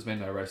 obviously there's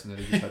been no racing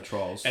there. They've just had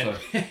trials. and,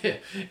 so.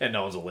 And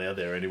no one's allowed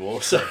there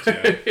anymore. So,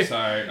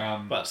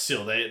 but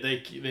still, they're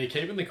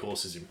keeping the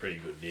courses in pretty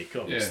good nick.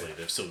 Obviously,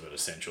 they've still got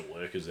essential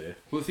workers there.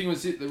 Well, the thing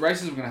was, the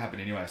races were going to happen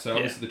anyway. So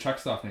obviously the track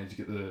staff needed to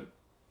get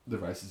the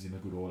races in a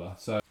good order.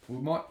 So we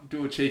might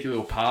do a cheeky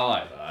little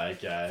parlay.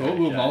 Okay. Thought a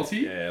little multi?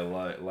 Yeah,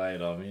 lay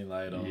it on me.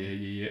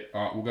 Yeah.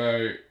 Alright, we'll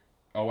go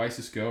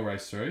Oasis Girl,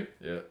 race 3.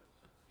 Yeah.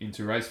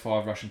 Into race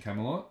 5, Russian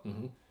Camelot.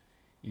 Mm-hmm.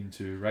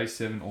 Into race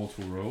 7, All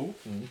Too Rule.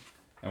 Mm-hmm.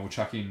 And we'll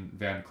chuck in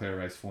Van de Clare,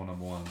 race 4,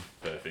 number 1.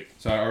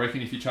 Perfect. So I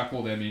reckon if you chuck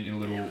all them in a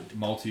little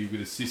multi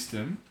with a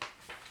system,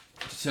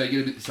 so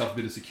you get yourself a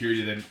bit of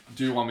security, then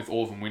do one with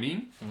all of them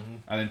winning,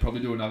 and then probably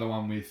do another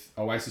one with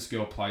Oasis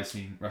Girl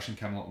placing, Russian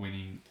Camelot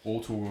winning,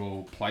 All Too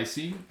Rule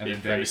placing, and then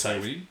Van de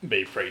Clare winning.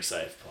 Be pretty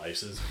safe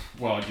places.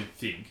 Well, you'd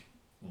think.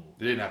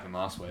 It didn't happen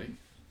last week.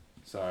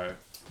 So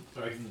I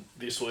reckon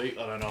this week,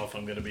 I don't know if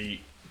I'm going to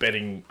be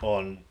betting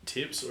on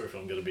tips or if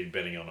I'm going to be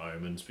betting on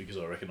omens, because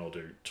I reckon I'll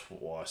do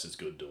twice as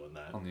good doing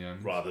that on the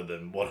omens, rather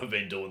than what I've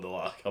been doing the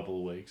last couple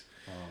of weeks.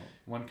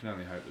 One can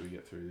only hope that we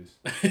get through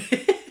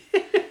this.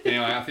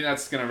 Anyway, I think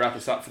that's going to wrap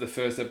us up for the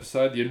first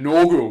episode, the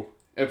inaugural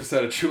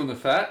episode of Chewing the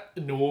Fat.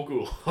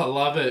 Inaugural. I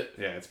love it.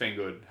 Yeah, it's been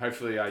good.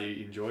 Hopefully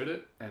you enjoyed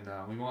it, and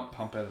we might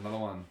pump out another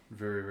one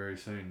very, very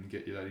soon and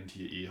get you that into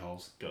your ear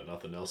holes. Got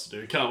nothing else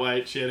to do. Can't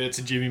wait. Shout out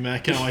to Jimmy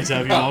Mack. Can't wait to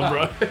have you on,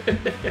 bro.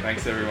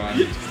 Thanks, everyone.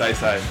 Stay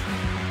safe.